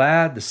make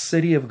glad the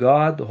city of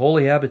God, the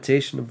holy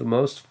habitation of the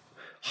Most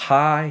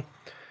High.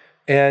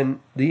 And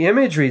the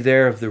imagery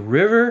there of the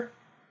river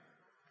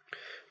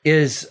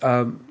is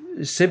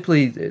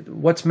simply,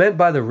 what's meant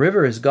by the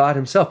river is God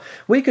himself.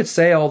 We could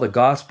say all the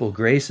gospel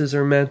graces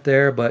are meant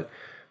there, but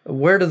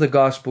where do the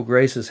gospel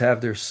graces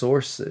have their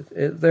source?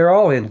 They're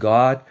all in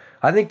God.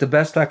 I think the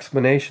best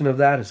explanation of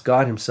that is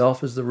God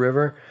himself is the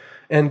river.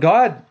 And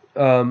God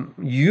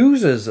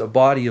uses a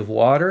body of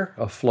water,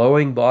 a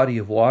flowing body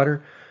of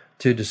water,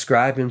 to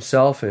describe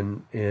himself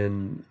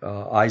in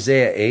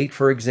Isaiah 8,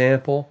 for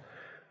example,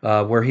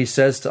 where he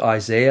says to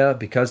Isaiah,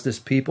 because this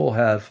people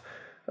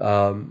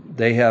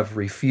they have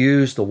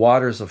refused the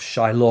waters of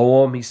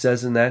Shiloam, he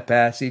says in that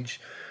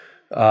passage.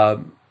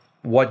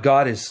 What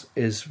God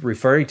is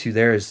referring to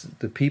there is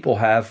the people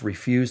have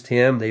refused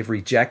him. They've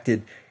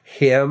rejected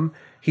him.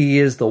 He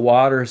is the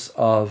waters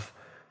of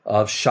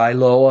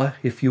Shiloah,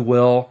 if you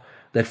will,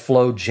 that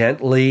flow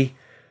gently.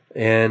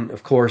 And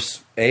of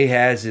course,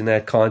 Ahaz in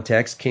that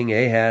context, King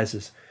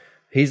Ahaz,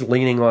 he's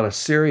leaning on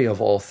Assyria of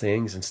all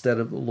things instead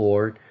of the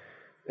Lord.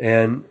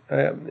 And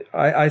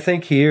I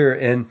think here,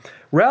 and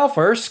Ralph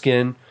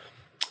Erskine,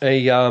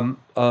 a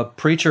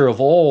preacher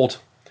of old,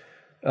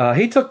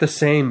 he took the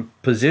same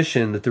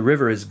position that the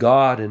river is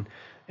God,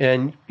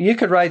 and you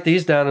could write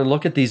these down and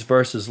look at these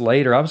verses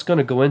later. I was going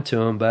to go into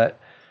them, but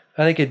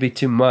I think it'd be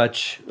too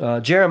much.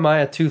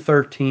 Jeremiah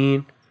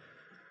 2:13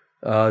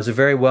 is a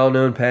very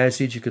well-known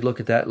passage. You could look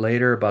at that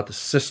later about the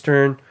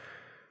cistern,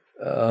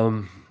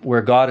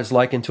 where God is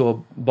likened to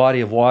a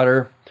body of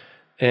water,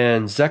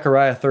 and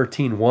Zechariah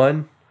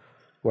 13:1,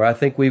 where I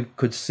think we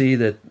could see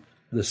that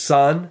the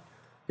sun,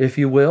 if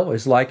you will,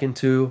 is likened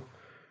to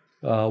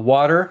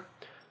water.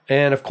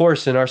 And of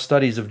course, in our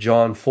studies of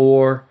John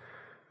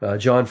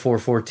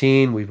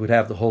 4:14, we would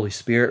have the Holy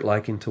Spirit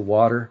likened to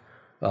water,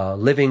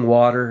 living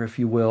water, if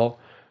you will.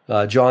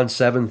 John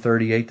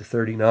 7:38 to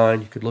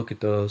 39, you could look at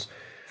those.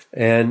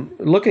 And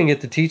looking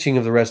at the teaching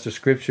of the rest of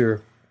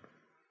Scripture,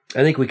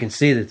 I think we can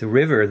see that the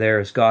river there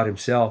is God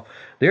himself.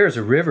 There is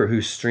a river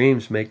whose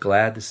streams make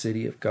glad the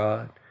city of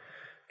God.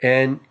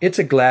 And it's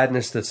a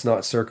gladness that's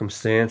not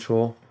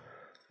circumstantial.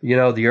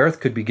 The earth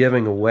could be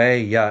giving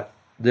away, yet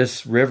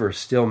this river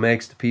still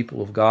makes the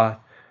people of God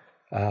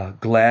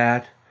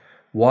glad.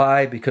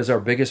 Why? Because our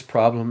biggest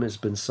problem has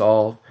been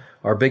solved.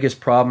 Our biggest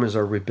problem is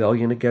our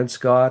rebellion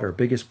against God. Our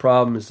biggest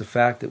problem is the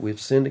fact that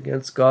we've sinned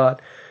against God.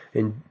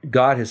 And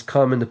God has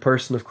come in the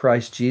person of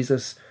Christ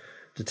Jesus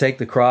to take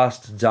the cross,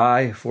 to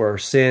die for our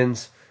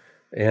sins.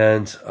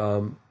 And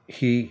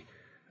he,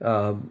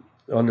 on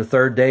the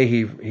third day,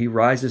 he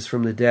rises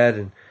from the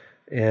dead.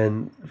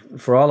 And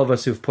for all of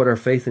us who've put our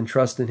faith and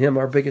trust in him,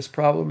 our biggest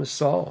problem is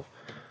solved.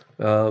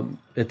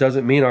 It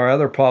doesn't mean our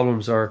other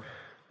problems are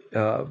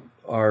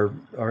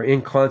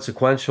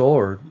inconsequential,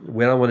 or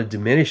we don't want to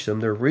diminish them.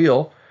 They're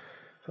real.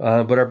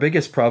 But our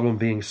biggest problem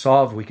being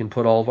solved, we can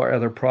put all of our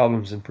other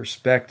problems in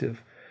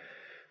perspective.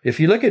 If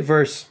you look at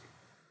verse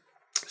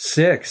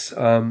 6.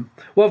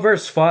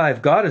 Verse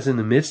 5, God is in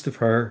the midst of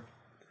her.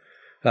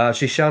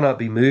 She shall not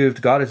be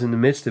moved. God is in the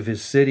midst of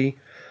his city.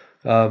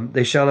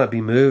 They shall not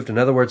be moved. In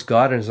other words,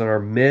 God is in our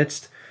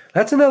midst.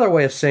 That's another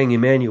way of saying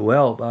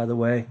Emmanuel, by the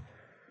way.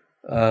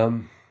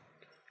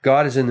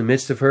 God is in the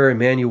midst of her.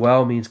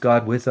 Emmanuel means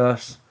God with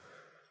us.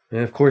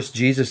 And of course,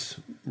 Jesus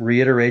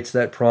reiterates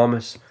that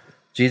promise.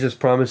 Jesus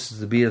promises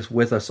to be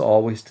with us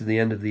always to the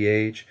end of the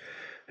age.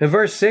 In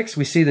verse 6,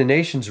 we see the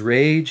nations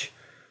rage.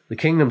 The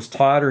kingdoms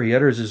totter. He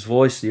utters his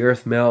voice. The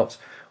earth melts.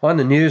 On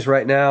the news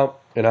right now,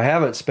 and I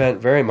haven't spent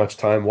very much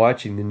time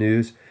watching the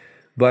news,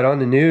 but on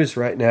the news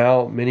right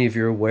now, many of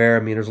you are aware,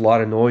 there's a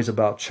lot of noise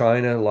about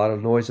China, a lot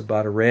of noise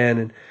about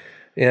Iran,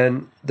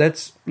 and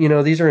that's,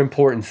 these are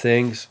important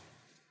things.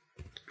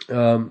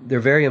 They're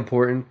very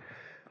important.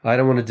 I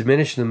don't want to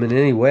diminish them in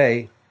any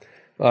way,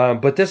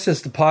 but this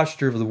is the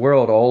posture of the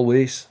world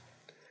always.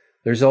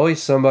 There's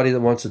always somebody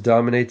that wants to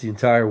dominate the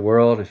entire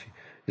world. If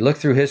you look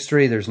through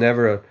history, there's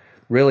never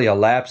really a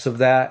lapse of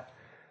that.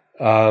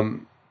 The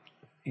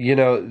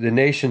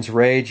nations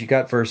rage. You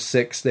got verse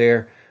 6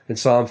 there in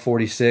Psalm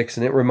 46,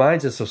 and it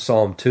reminds us of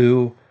Psalm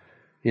 2.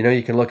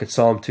 You can look at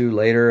Psalm 2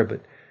 later,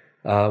 but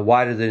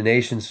why do the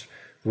nations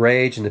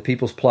rage and the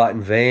peoples plot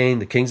in vain?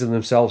 The kings of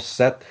themselves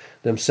set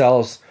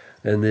themselves,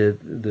 and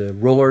the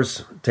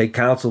rulers take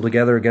counsel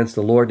together against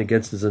the Lord and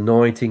against his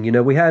anointing.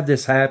 We have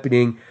this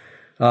happening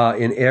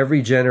in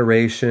every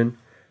generation,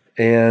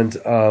 and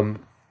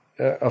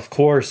of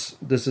course,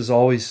 this is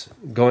always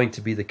going to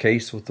be the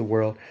case with the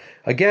world.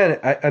 Again,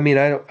 I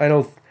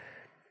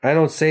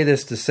don't say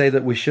this to say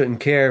that we shouldn't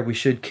care. We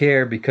should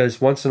care,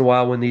 because once in a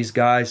while, when these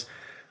guys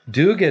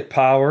do get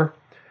power,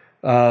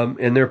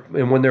 and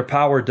when their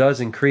power does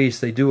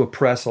increase, they do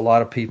oppress a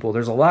lot of people.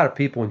 There's a lot of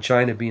people in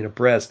China being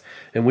oppressed,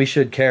 and we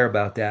should care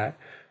about that.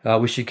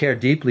 We should care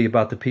deeply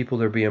about the people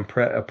that are being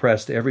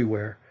oppressed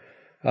everywhere.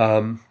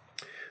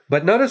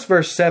 But notice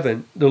verse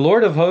 7, the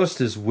Lord of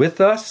hosts is with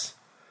us.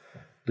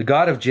 The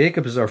God of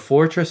Jacob is our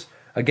fortress.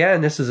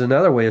 Again, this is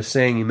another way of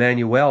saying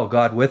Emmanuel,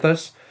 God with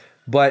us.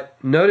 But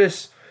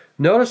notice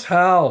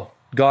how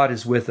God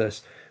is with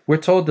us. We're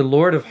told the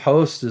Lord of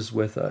hosts is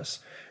with us.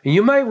 And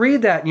you might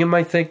read that and you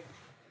might think,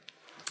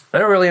 I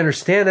don't really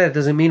understand that. It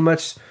doesn't mean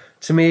much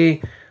to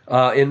me.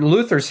 In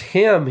Luther's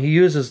hymn, he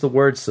uses the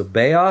word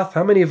Sabaoth.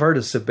 How many have heard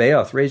of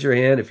Sabaoth? Raise your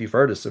hand if you've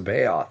heard of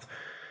Sabaoth.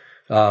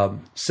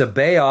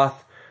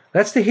 Sabaoth,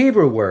 that's the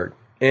Hebrew word.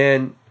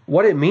 And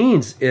what it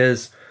means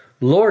is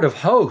Lord of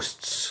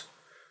hosts.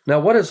 Now,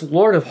 what does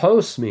Lord of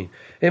hosts mean?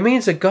 It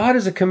means that God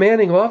is a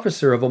commanding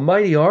officer of a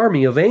mighty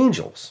army of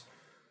angels,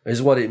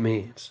 is what it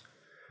means.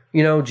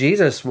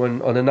 Jesus,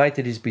 when on the night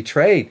that he's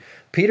betrayed,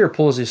 Peter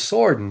pulls his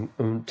sword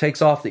and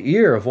takes off the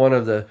ear of one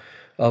of the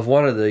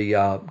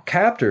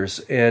captors,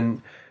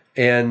 and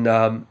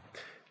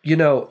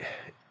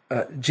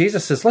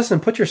Jesus says, "Listen,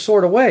 put your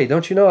sword away.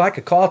 Don't you know I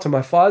could call to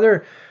my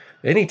Father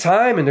any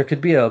time, and there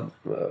could be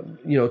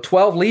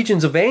 12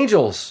 legions of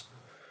angels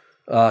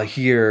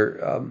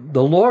here."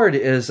 The Lord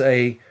is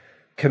a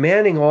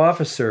commanding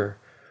officer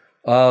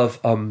of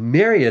a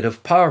myriad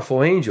of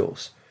powerful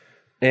angels.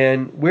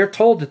 And we're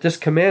told that this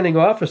commanding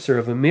officer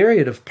of a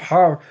myriad of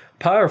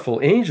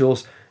powerful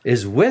angels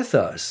is with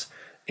us.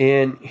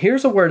 And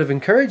here's a word of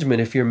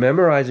encouragement if you're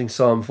memorizing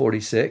Psalm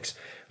 46.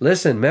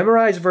 Listen,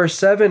 memorize verse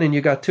 7 and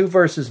you got 2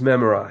 verses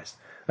memorized.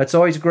 That's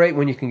always great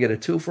when you can get a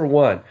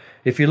 2-for-1.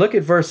 If you look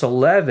at verse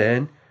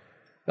 11,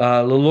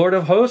 the Lord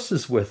of hosts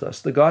is with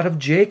us. The God of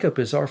Jacob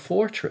is our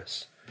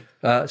fortress.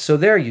 So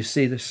there you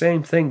see the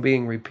same thing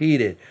being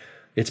repeated.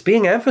 It's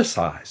being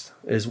emphasized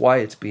is why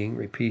it's being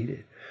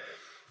repeated.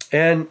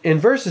 And in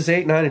verses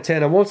 8, 9, and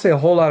 10, I won't say a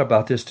whole lot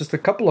about this, just a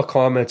couple of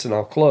comments and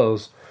I'll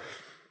close.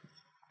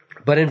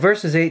 But in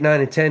verses 8,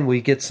 9, and 10,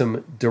 we get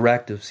some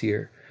directives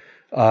here.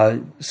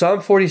 Psalm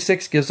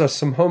 46 gives us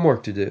some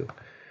homework to do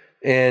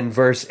in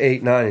verse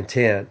 8, 9, and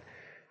 10.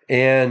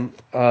 And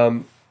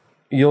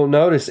you'll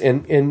notice,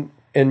 and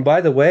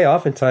by the way,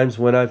 oftentimes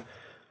when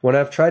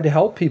I've tried to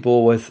help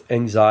people with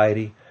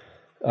anxiety,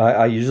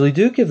 I usually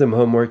do give them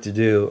homework to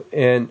do.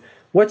 And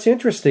what's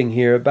interesting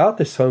here about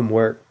this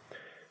homework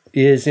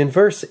is in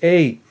verse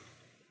 8,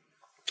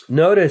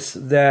 notice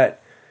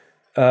that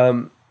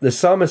the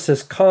psalmist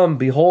says, "Come,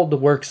 behold the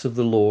works of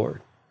the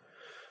Lord."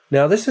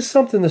 Now, this is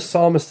something the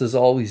psalmist is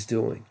always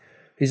doing.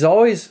 He's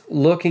always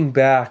looking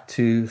back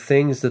to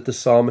things that the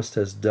psalmist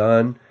has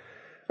done,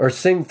 or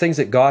things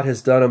that God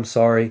has done,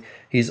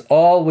 He's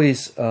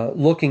always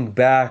looking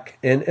back.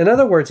 And in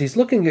other words, he's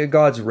looking at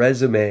God's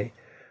resume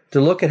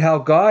to look at how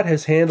God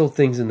has handled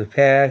things in the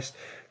past,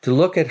 to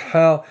look at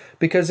how,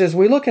 because as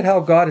we look at how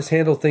God has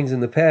handled things in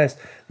the past,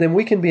 then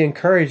we can be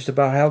encouraged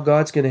about how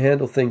God's going to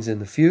handle things in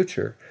the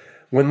future.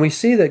 When we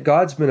see that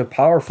God's been a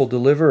powerful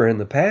deliverer in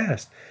the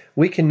past,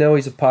 we can know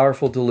he's a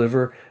powerful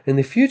deliverer in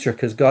the future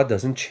because God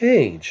doesn't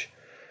change.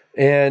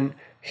 And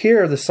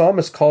here the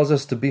psalmist calls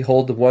us to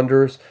behold the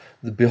wonders,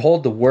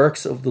 behold the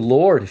works of the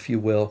Lord, if you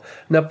will.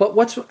 Now, but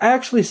what's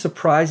actually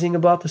surprising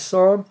about the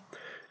psalm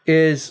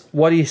is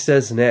what he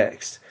says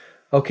next.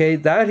 Okay,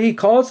 that he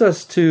calls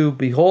us to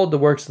behold the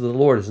works of the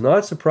Lord is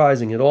not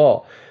surprising at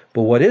all.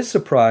 But what is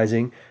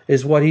surprising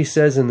is what he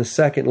says in the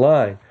second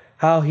line,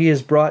 how he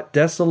has brought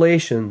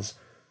desolations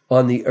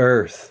on the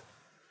earth.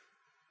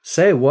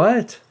 Say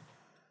what?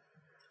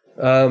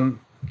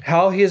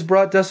 How he has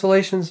brought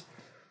desolations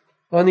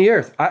on the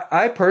earth.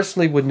 I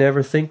personally would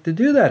never think to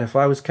do that if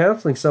I was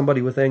counseling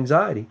somebody with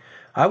anxiety.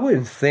 I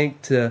wouldn't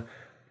think to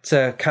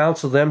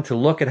counsel them to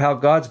look at how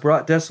God's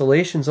brought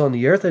desolations on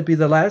the earth. That'd be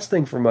the last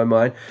thing from my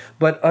mind.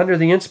 But under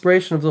the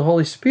inspiration of the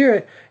Holy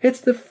Spirit,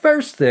 it's the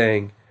first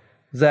thing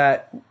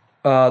that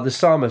the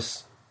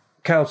psalmist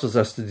counsels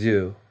us to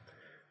do.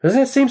 Doesn't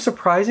that seem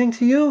surprising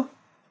to you?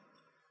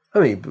 I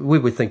mean, we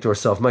would think to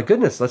ourselves, my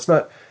goodness, let's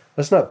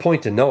not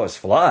point to Noah's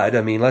flood.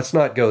 I mean, let's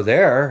not go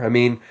there. I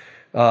mean,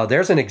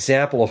 there's an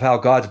example of how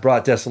God's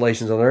brought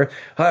desolations on the earth.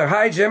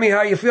 Hi, Jimmy,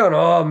 how you feeling?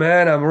 Oh,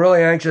 man, I'm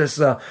really anxious.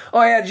 Oh,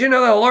 yeah, did you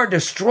know the Lord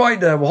destroyed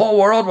the whole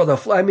world with a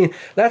flood? I mean,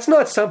 that's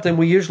not something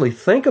we usually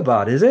think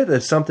about, is it?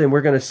 It's something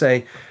we're going to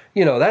say,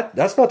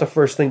 that's not the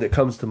first thing that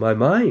comes to my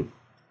mind.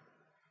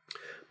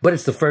 But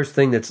it's the first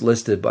thing that's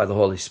listed by the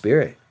Holy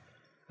Spirit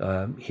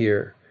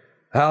here.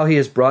 How he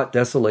has brought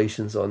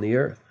desolations on the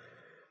earth.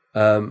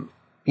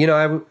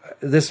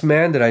 This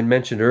man that I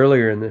mentioned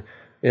earlier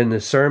in the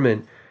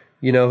sermon,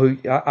 who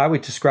I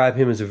would describe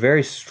him as a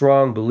very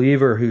strong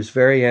believer who's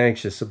very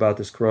anxious about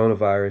this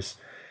coronavirus.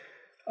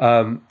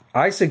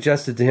 I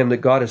suggested to him that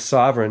God is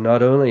sovereign,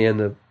 not only in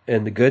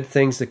the good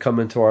things that come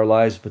into our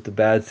lives, but the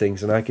bad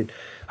things. And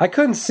I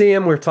couldn't see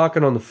him. We were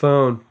talking on the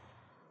phone,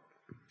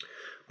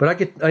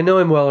 but I know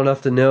him well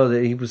enough to know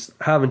that he was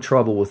having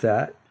trouble with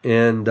that.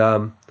 And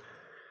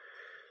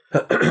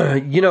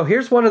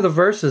here's one of the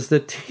verses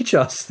that teach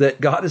us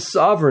that God is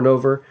sovereign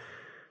over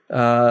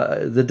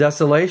the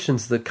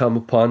desolations that come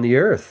upon the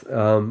earth.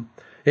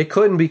 It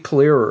couldn't be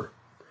clearer.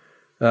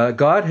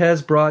 God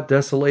has brought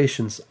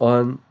desolations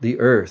on the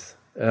earth,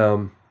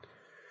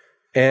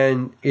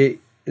 and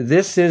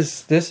this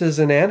is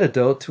an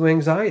antidote to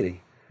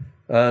anxiety.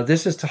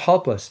 This is to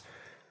help us.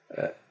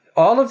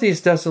 All of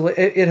these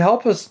it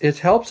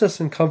helps us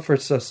and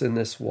comforts us in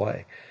this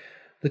way.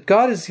 That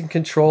God is in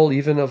control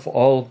even of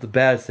all of the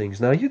bad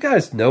things. Now, you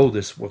guys know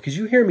this because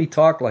you hear me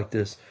talk like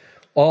this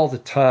all the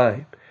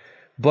time.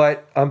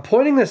 But I'm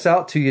pointing this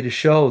out to you to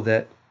show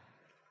that,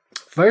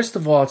 first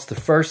of all, it's the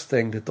first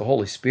thing that the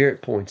Holy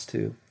Spirit points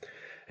to.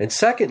 And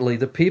secondly,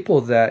 the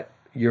people that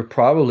you're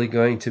probably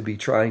going to be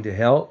trying to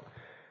help,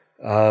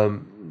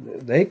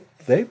 they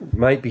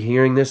might be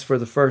hearing this for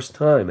the first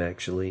time,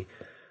 actually.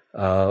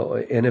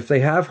 And if they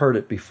have heard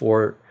it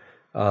before,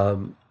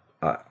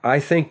 I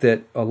think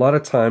that a lot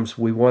of times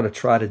we want to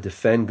try to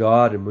defend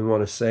God and we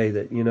want to say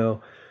that,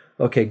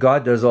 okay,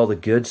 God does all the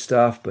good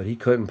stuff, but he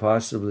couldn't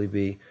possibly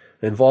be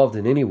involved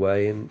in any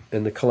way in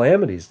the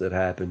calamities that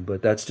happen.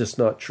 But that's just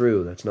not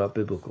true. That's not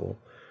biblical.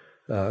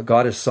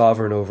 God is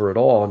sovereign over it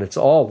all, and it's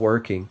all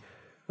working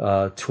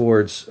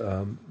towards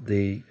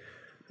the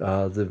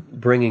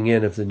bringing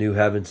in of the new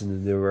heavens and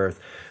the new earth.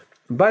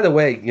 And by the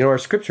way, our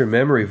scripture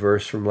memory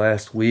verse from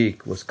last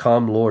week was,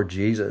 "Come, Lord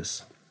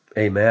Jesus."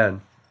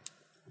 Amen.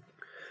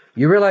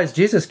 You realize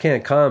Jesus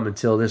can't come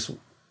until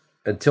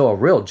a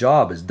real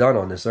job is done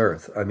on this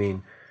earth. I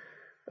mean,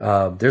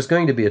 there's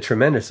going to be a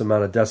tremendous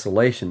amount of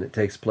desolation that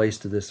takes place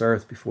to this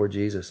earth before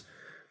Jesus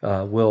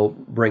will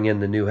bring in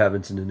the new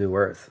heavens and the new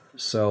earth.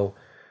 So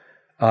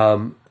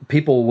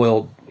people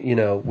will,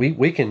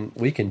 we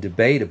can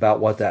debate about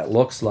what that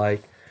looks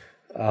like,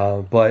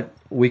 but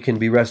we can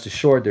be rest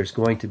assured there's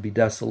going to be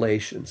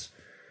desolations,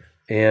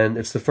 and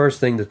it's the first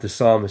thing that the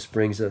psalmist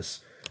brings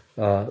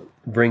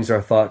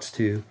our thoughts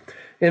to.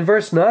 In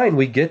verse 9,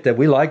 we get that.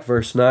 We like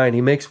verse 9.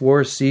 He makes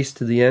wars cease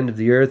to the end of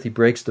the earth. He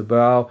breaks the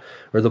bow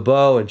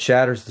and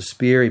shatters the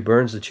spear. He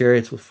burns the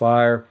chariots with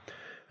fire.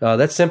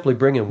 That's simply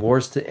bringing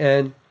wars to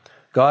end.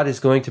 God is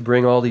going to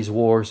bring all these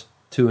wars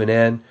to an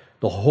end.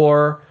 The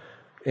horror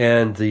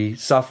and the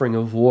suffering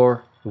of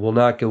war will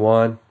not go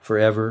on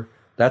forever.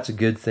 That's a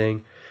good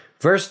thing.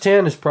 Verse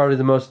 10 is probably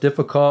the most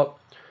difficult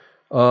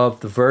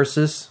of the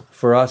verses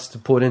for us to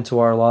put into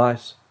our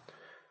lives.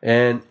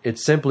 And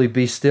it's simply,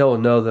 be still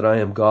and know that I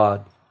am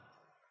God.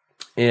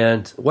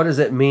 And what does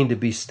it mean to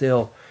be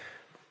still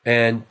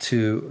and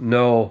to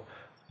know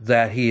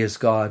that he is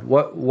God?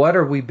 What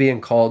are we being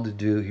called to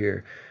do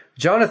here?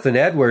 Jonathan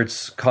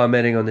Edwards,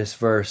 commenting on this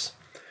verse,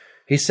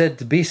 he said,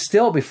 to be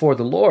still before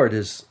the Lord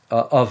is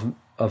of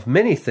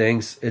many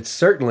things. It's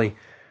certainly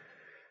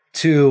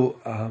to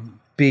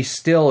be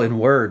still in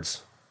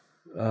words,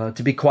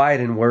 to be quiet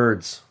in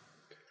words.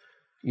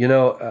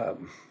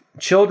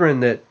 Children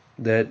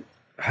that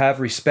have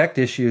respect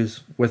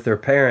issues with their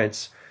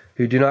parents,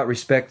 who do not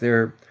respect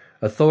their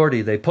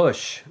authority, they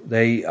push.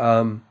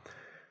 They'll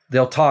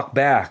talk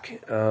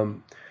back.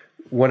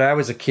 When I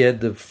was a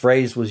kid, the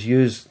phrase was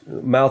used,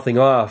 mouthing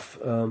off.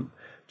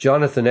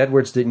 Jonathan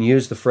Edwards didn't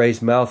use the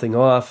phrase mouthing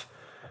off.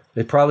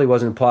 It probably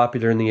wasn't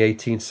popular in the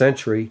 18th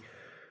century,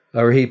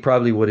 or he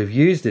probably would have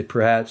used it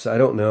perhaps, I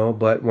don't know.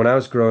 But when I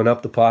was growing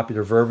up, the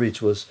popular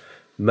verbiage was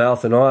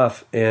mouthing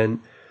off.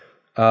 And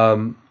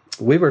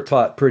we were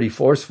taught pretty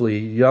forcefully,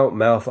 you don't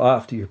mouth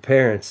off to your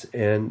parents.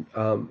 And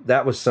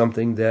that was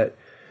something that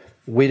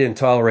we didn't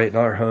tolerate in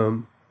our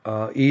home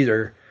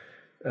either.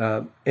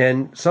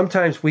 And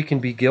sometimes we can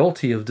be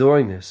guilty of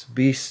doing this.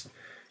 We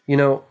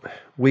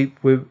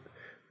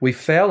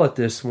fail at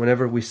this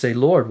whenever we say,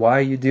 Lord, why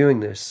are you doing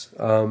this?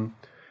 And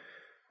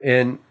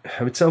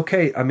it's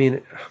okay. I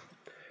mean,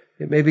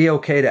 it may be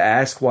okay to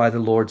ask why the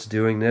Lord's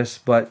doing this,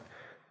 but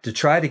to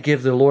try to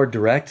give the Lord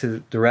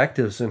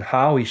directives on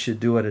how he should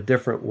do it a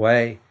different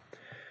way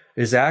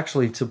is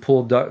actually to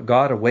pull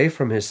God away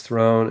from his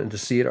throne and to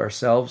see it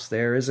ourselves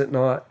there, is it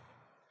not?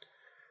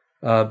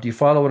 Do you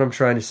follow what I'm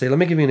trying to say? Let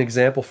me give you an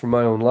example from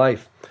my own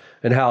life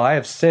and how I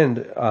have sinned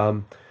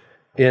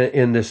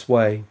in this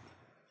way.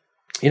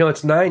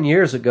 It's 9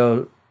 years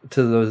ago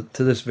to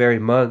this very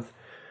month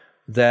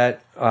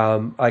that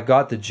I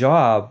got the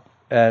job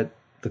at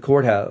the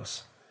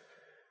courthouse.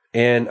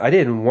 And I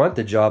didn't want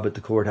the job at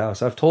the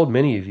courthouse. I've told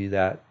many of you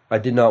that. I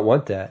did not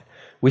want that.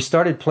 We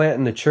started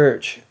planting the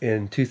church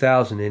in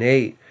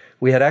 2008.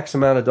 We had X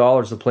amount of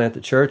dollars to plant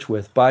the church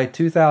with. By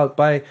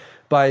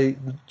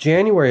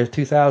January of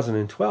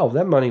 2012,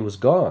 that money was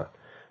gone.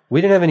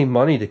 We didn't have any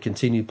money to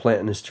continue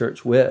planting this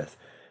church with.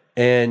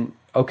 And,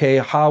 okay,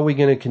 how are we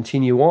going to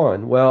continue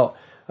on? Well,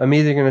 I'm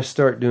either going to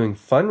start doing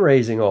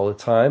fundraising all the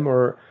time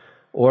or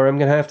I'm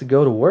going to have to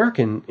go to work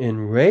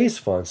and raise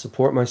funds,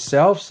 support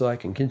myself so I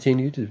can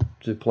continue to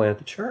plant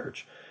the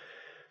church.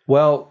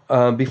 Well,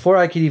 before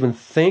I could even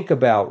think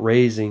about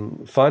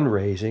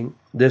fundraising,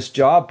 this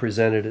job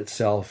presented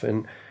itself.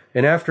 And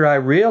after I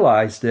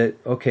realized that,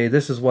 okay,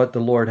 this is what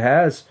the Lord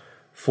has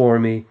for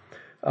me,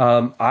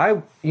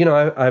 I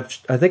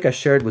think I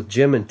shared with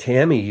Jim and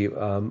Tammy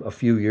a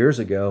few years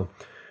ago.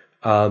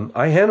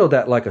 I handled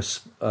that like a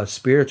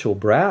spiritual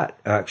brat,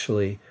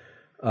 actually.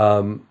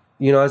 I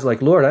was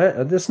like, Lord,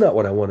 this is not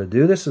what I want to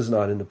do. This is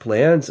not in the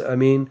plans. I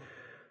mean,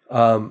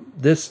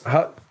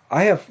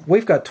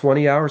 we've got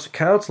 20 hours of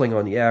counseling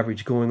on the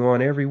average going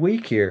on every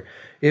week here.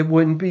 It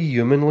wouldn't be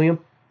humanly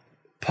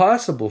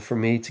possible for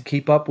me to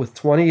keep up with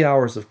 20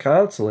 hours of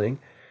counseling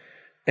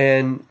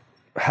and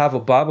have a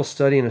Bible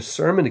study and a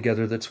sermon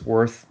together that's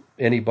worth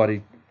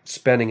anybody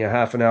spending a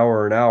half an hour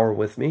or an hour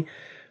with me.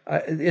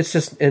 It's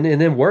just, and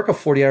then work a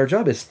 40-hour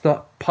job. It's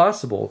not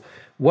possible.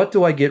 What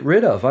do I get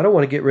rid of? I don't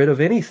want to get rid of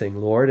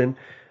anything, Lord. And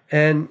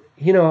I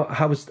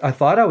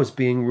thought I was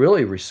being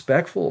really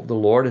respectful of the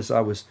Lord as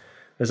I was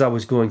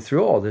going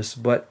through all this,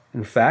 but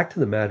in fact of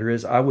the matter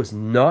is I was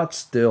not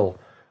still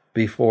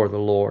before the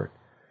Lord.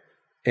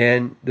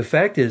 And the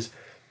fact is,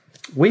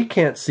 we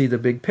can't see the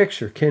big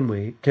picture, can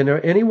we? Can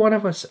any one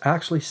of us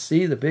actually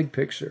see the big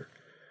picture?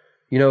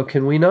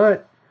 Can we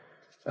not?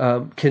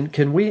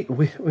 Can we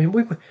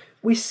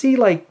see,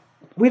 like,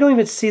 we don't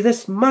even see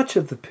this much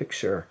of the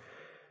picture.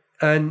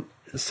 And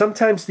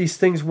sometimes these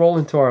things roll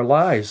into our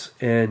lives.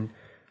 And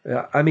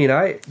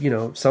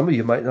some of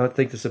you might not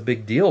think this is a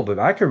big deal, but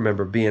I can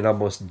remember being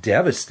almost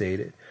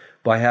devastated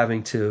by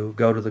having to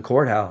go to the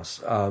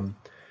courthouse.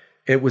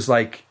 It was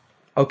like,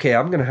 okay,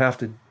 I'm going to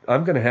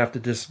have to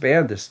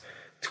disband this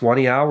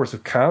 20 hours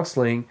of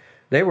counseling.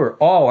 They were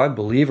all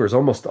unbelievers.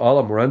 Almost all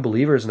of them were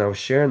unbelievers. And I was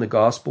sharing the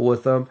gospel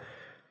with them.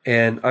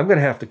 And I'm going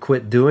to have to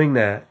quit doing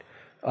that.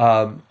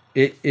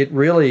 It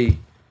really,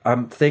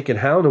 I'm thinking,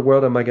 how in the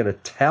world am I going to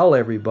tell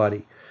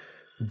everybody?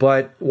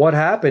 But what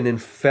happened in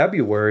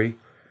February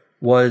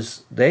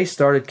was they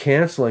started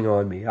canceling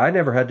on me. I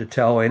never had to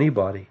tell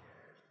anybody.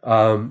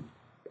 I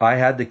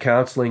had the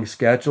counseling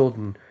scheduled,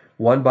 and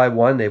one by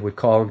one they would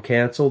call and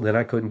cancel. Then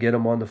I couldn't get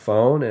them on the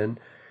phone, and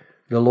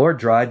the Lord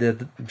dried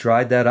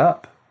that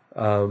up.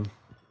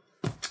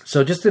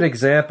 So just an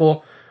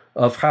example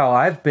of how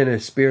I've been a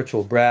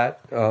spiritual brat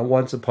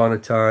once upon a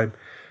time.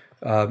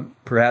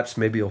 Perhaps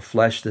maybe you'll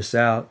flesh this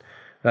out.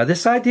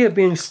 This idea of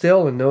being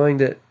still and knowing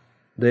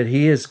that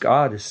He is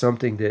God is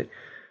something that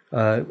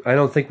I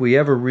don't think we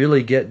ever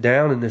really get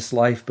down in this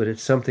life, but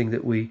it's something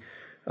that we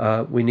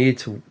need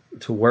to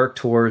work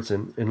towards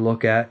and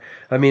look at.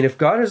 I mean, if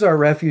God is our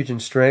refuge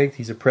and strength,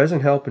 He's a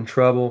present help in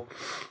trouble.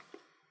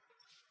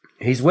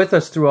 He's with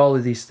us through all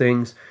of these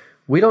things.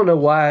 We don't know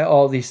why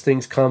all these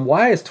things come.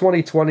 Why is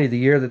 2020 the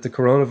year that the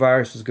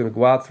coronavirus is going to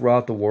go out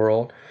throughout the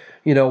world?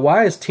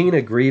 Why is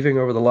Tina grieving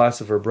over the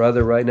loss of her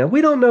brother right now?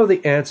 We don't know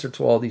the answer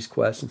to all these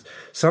questions.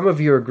 Some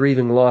of you are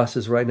grieving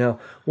losses right now.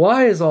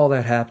 Why is all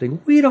that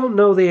happening? We don't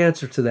know the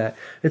answer to that.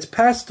 It's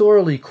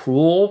pastorally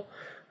cruel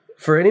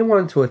for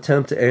anyone to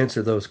attempt to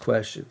answer those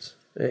questions.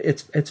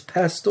 It's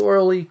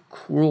pastorally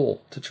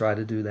cruel to try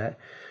to do that.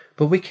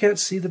 But we can't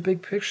see the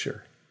big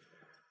picture.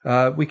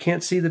 We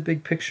can't see the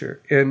big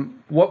picture.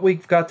 And what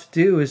we've got to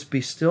do is be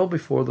still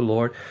before the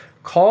Lord,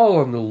 call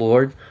on the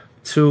Lord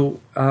to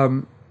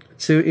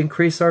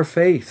increase our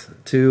faith,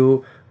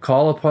 to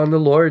call upon the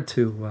Lord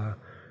to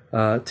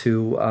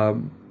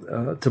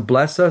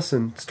bless us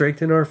and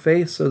strengthen our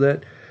faith so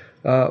that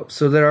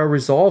our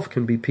resolve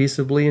can be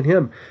peaceably in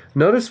Him.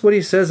 Notice what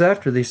He says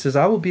after this. He says,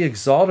 I will be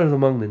exalted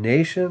among the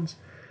nations.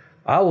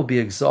 I will be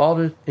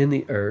exalted in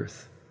the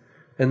earth.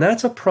 And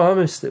that's a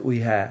promise that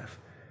we have.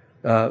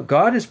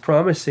 God is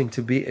promising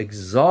to be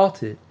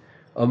exalted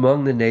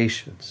among the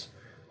nations.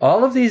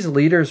 All of these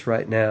leaders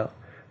right now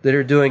that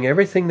are doing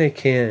everything they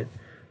can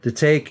to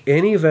take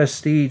any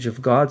vestige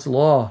of God's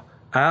law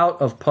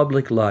out of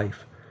public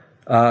life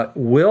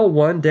will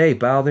one day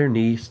bow their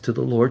knees to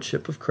the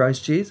lordship of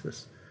Christ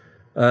Jesus.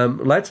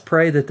 Let's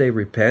pray that they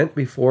repent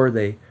before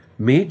they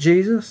meet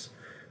Jesus,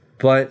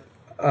 but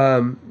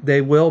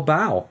they will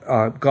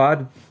bow.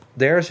 God,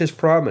 there's his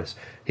promise.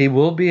 He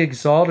will be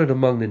exalted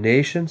among the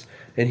nations,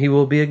 and he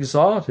will be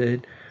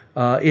exalted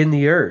in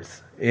the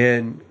earth.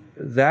 And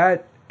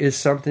that is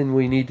something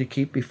we need to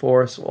keep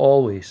before us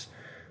always.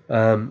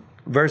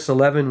 Verse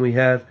 11, we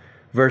have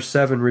verse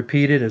 7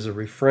 repeated as a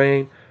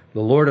refrain. The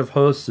Lord of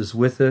hosts is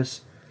with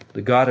us.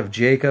 The God of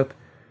Jacob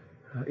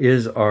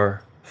is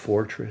our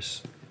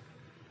fortress.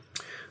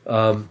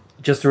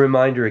 Just a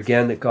reminder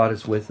again that God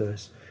is with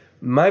us.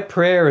 My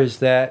prayer is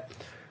that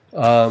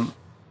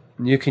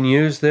you can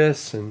use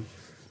this, and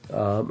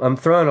I'm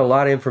throwing a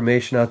lot of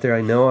information out there.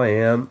 I know I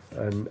am,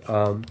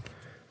 and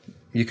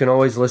you can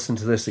always listen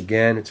to this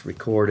again. It's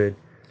recorded.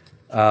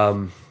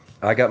 I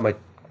got my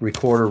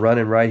recorder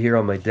running right here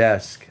on my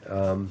desk,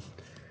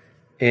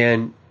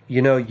 and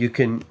you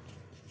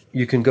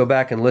can go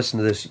back and listen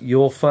to this.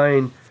 You'll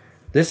find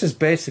this is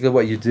basically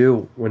what you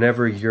do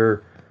whenever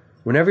you're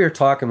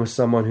talking with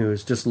someone who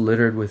is just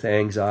littered with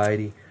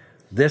anxiety.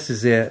 This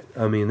is it.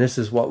 I mean, this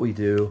is what we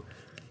do.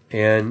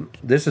 And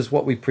this is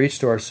what we preach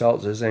to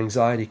ourselves as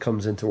anxiety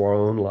comes into our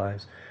own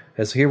lives.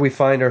 As here we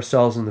find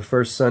ourselves in the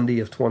first Sunday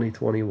of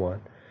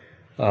 2021.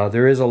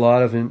 There is a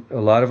lot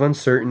of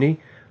uncertainty,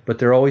 but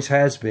there always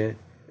has been.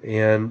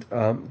 And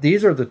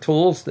these are the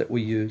tools that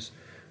we use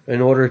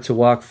in order to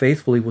walk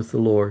faithfully with the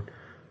Lord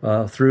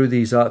through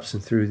these ups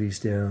and through these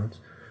downs.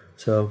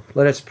 So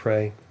let us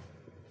pray.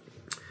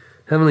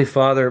 Heavenly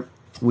Father,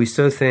 we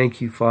so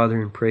thank you,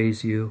 Father, and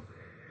praise you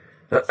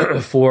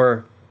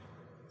for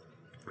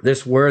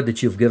this word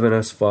that you've given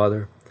us,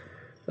 Father,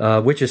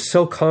 which is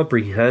so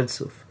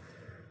comprehensive.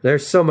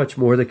 There's so much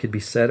more that could be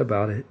said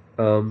about it.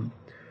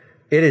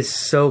 It is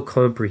so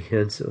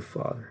comprehensive,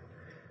 Father,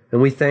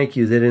 and we thank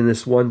you that in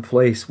this one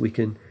place we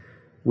can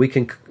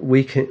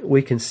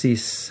see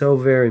so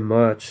very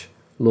much,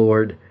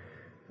 Lord,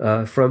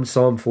 from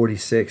Psalm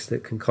 46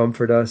 that can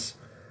comfort us.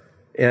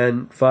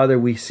 And Father,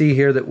 we see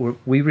here that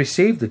we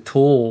receive the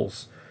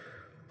tools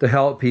to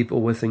help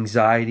people with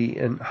anxiety.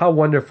 And how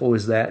wonderful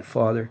is that,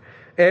 Father?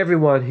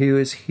 Everyone who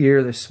is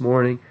here this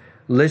morning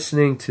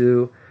listening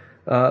to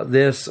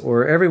this,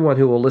 or everyone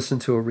who will listen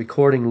to a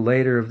recording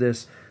later of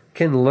this,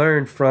 can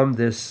learn from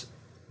this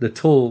the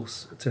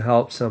tools to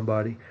help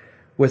somebody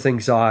with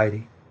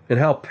anxiety and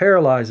how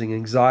paralyzing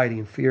anxiety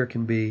and fear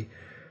can be.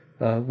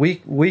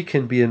 We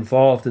can be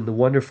involved in the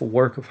wonderful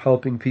work of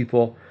helping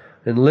people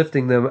and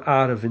lifting them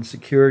out of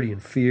insecurity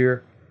and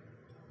fear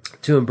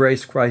to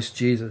embrace Christ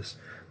Jesus,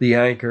 the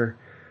anchor.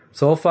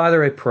 So,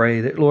 Father, I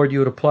pray that, Lord, you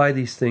would apply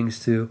these things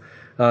to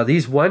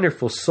these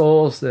wonderful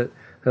souls that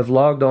have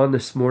logged on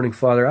this morning,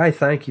 Father. I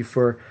thank you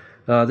for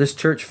this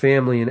church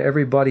family and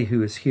everybody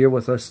who is here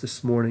with us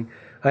this morning.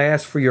 I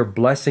ask for your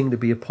blessing to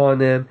be upon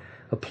them.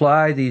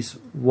 Apply these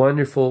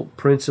wonderful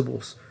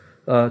principles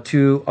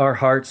to our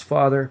hearts,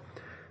 Father.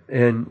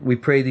 And we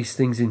pray these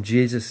things in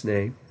Jesus'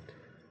 name.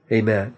 Amen.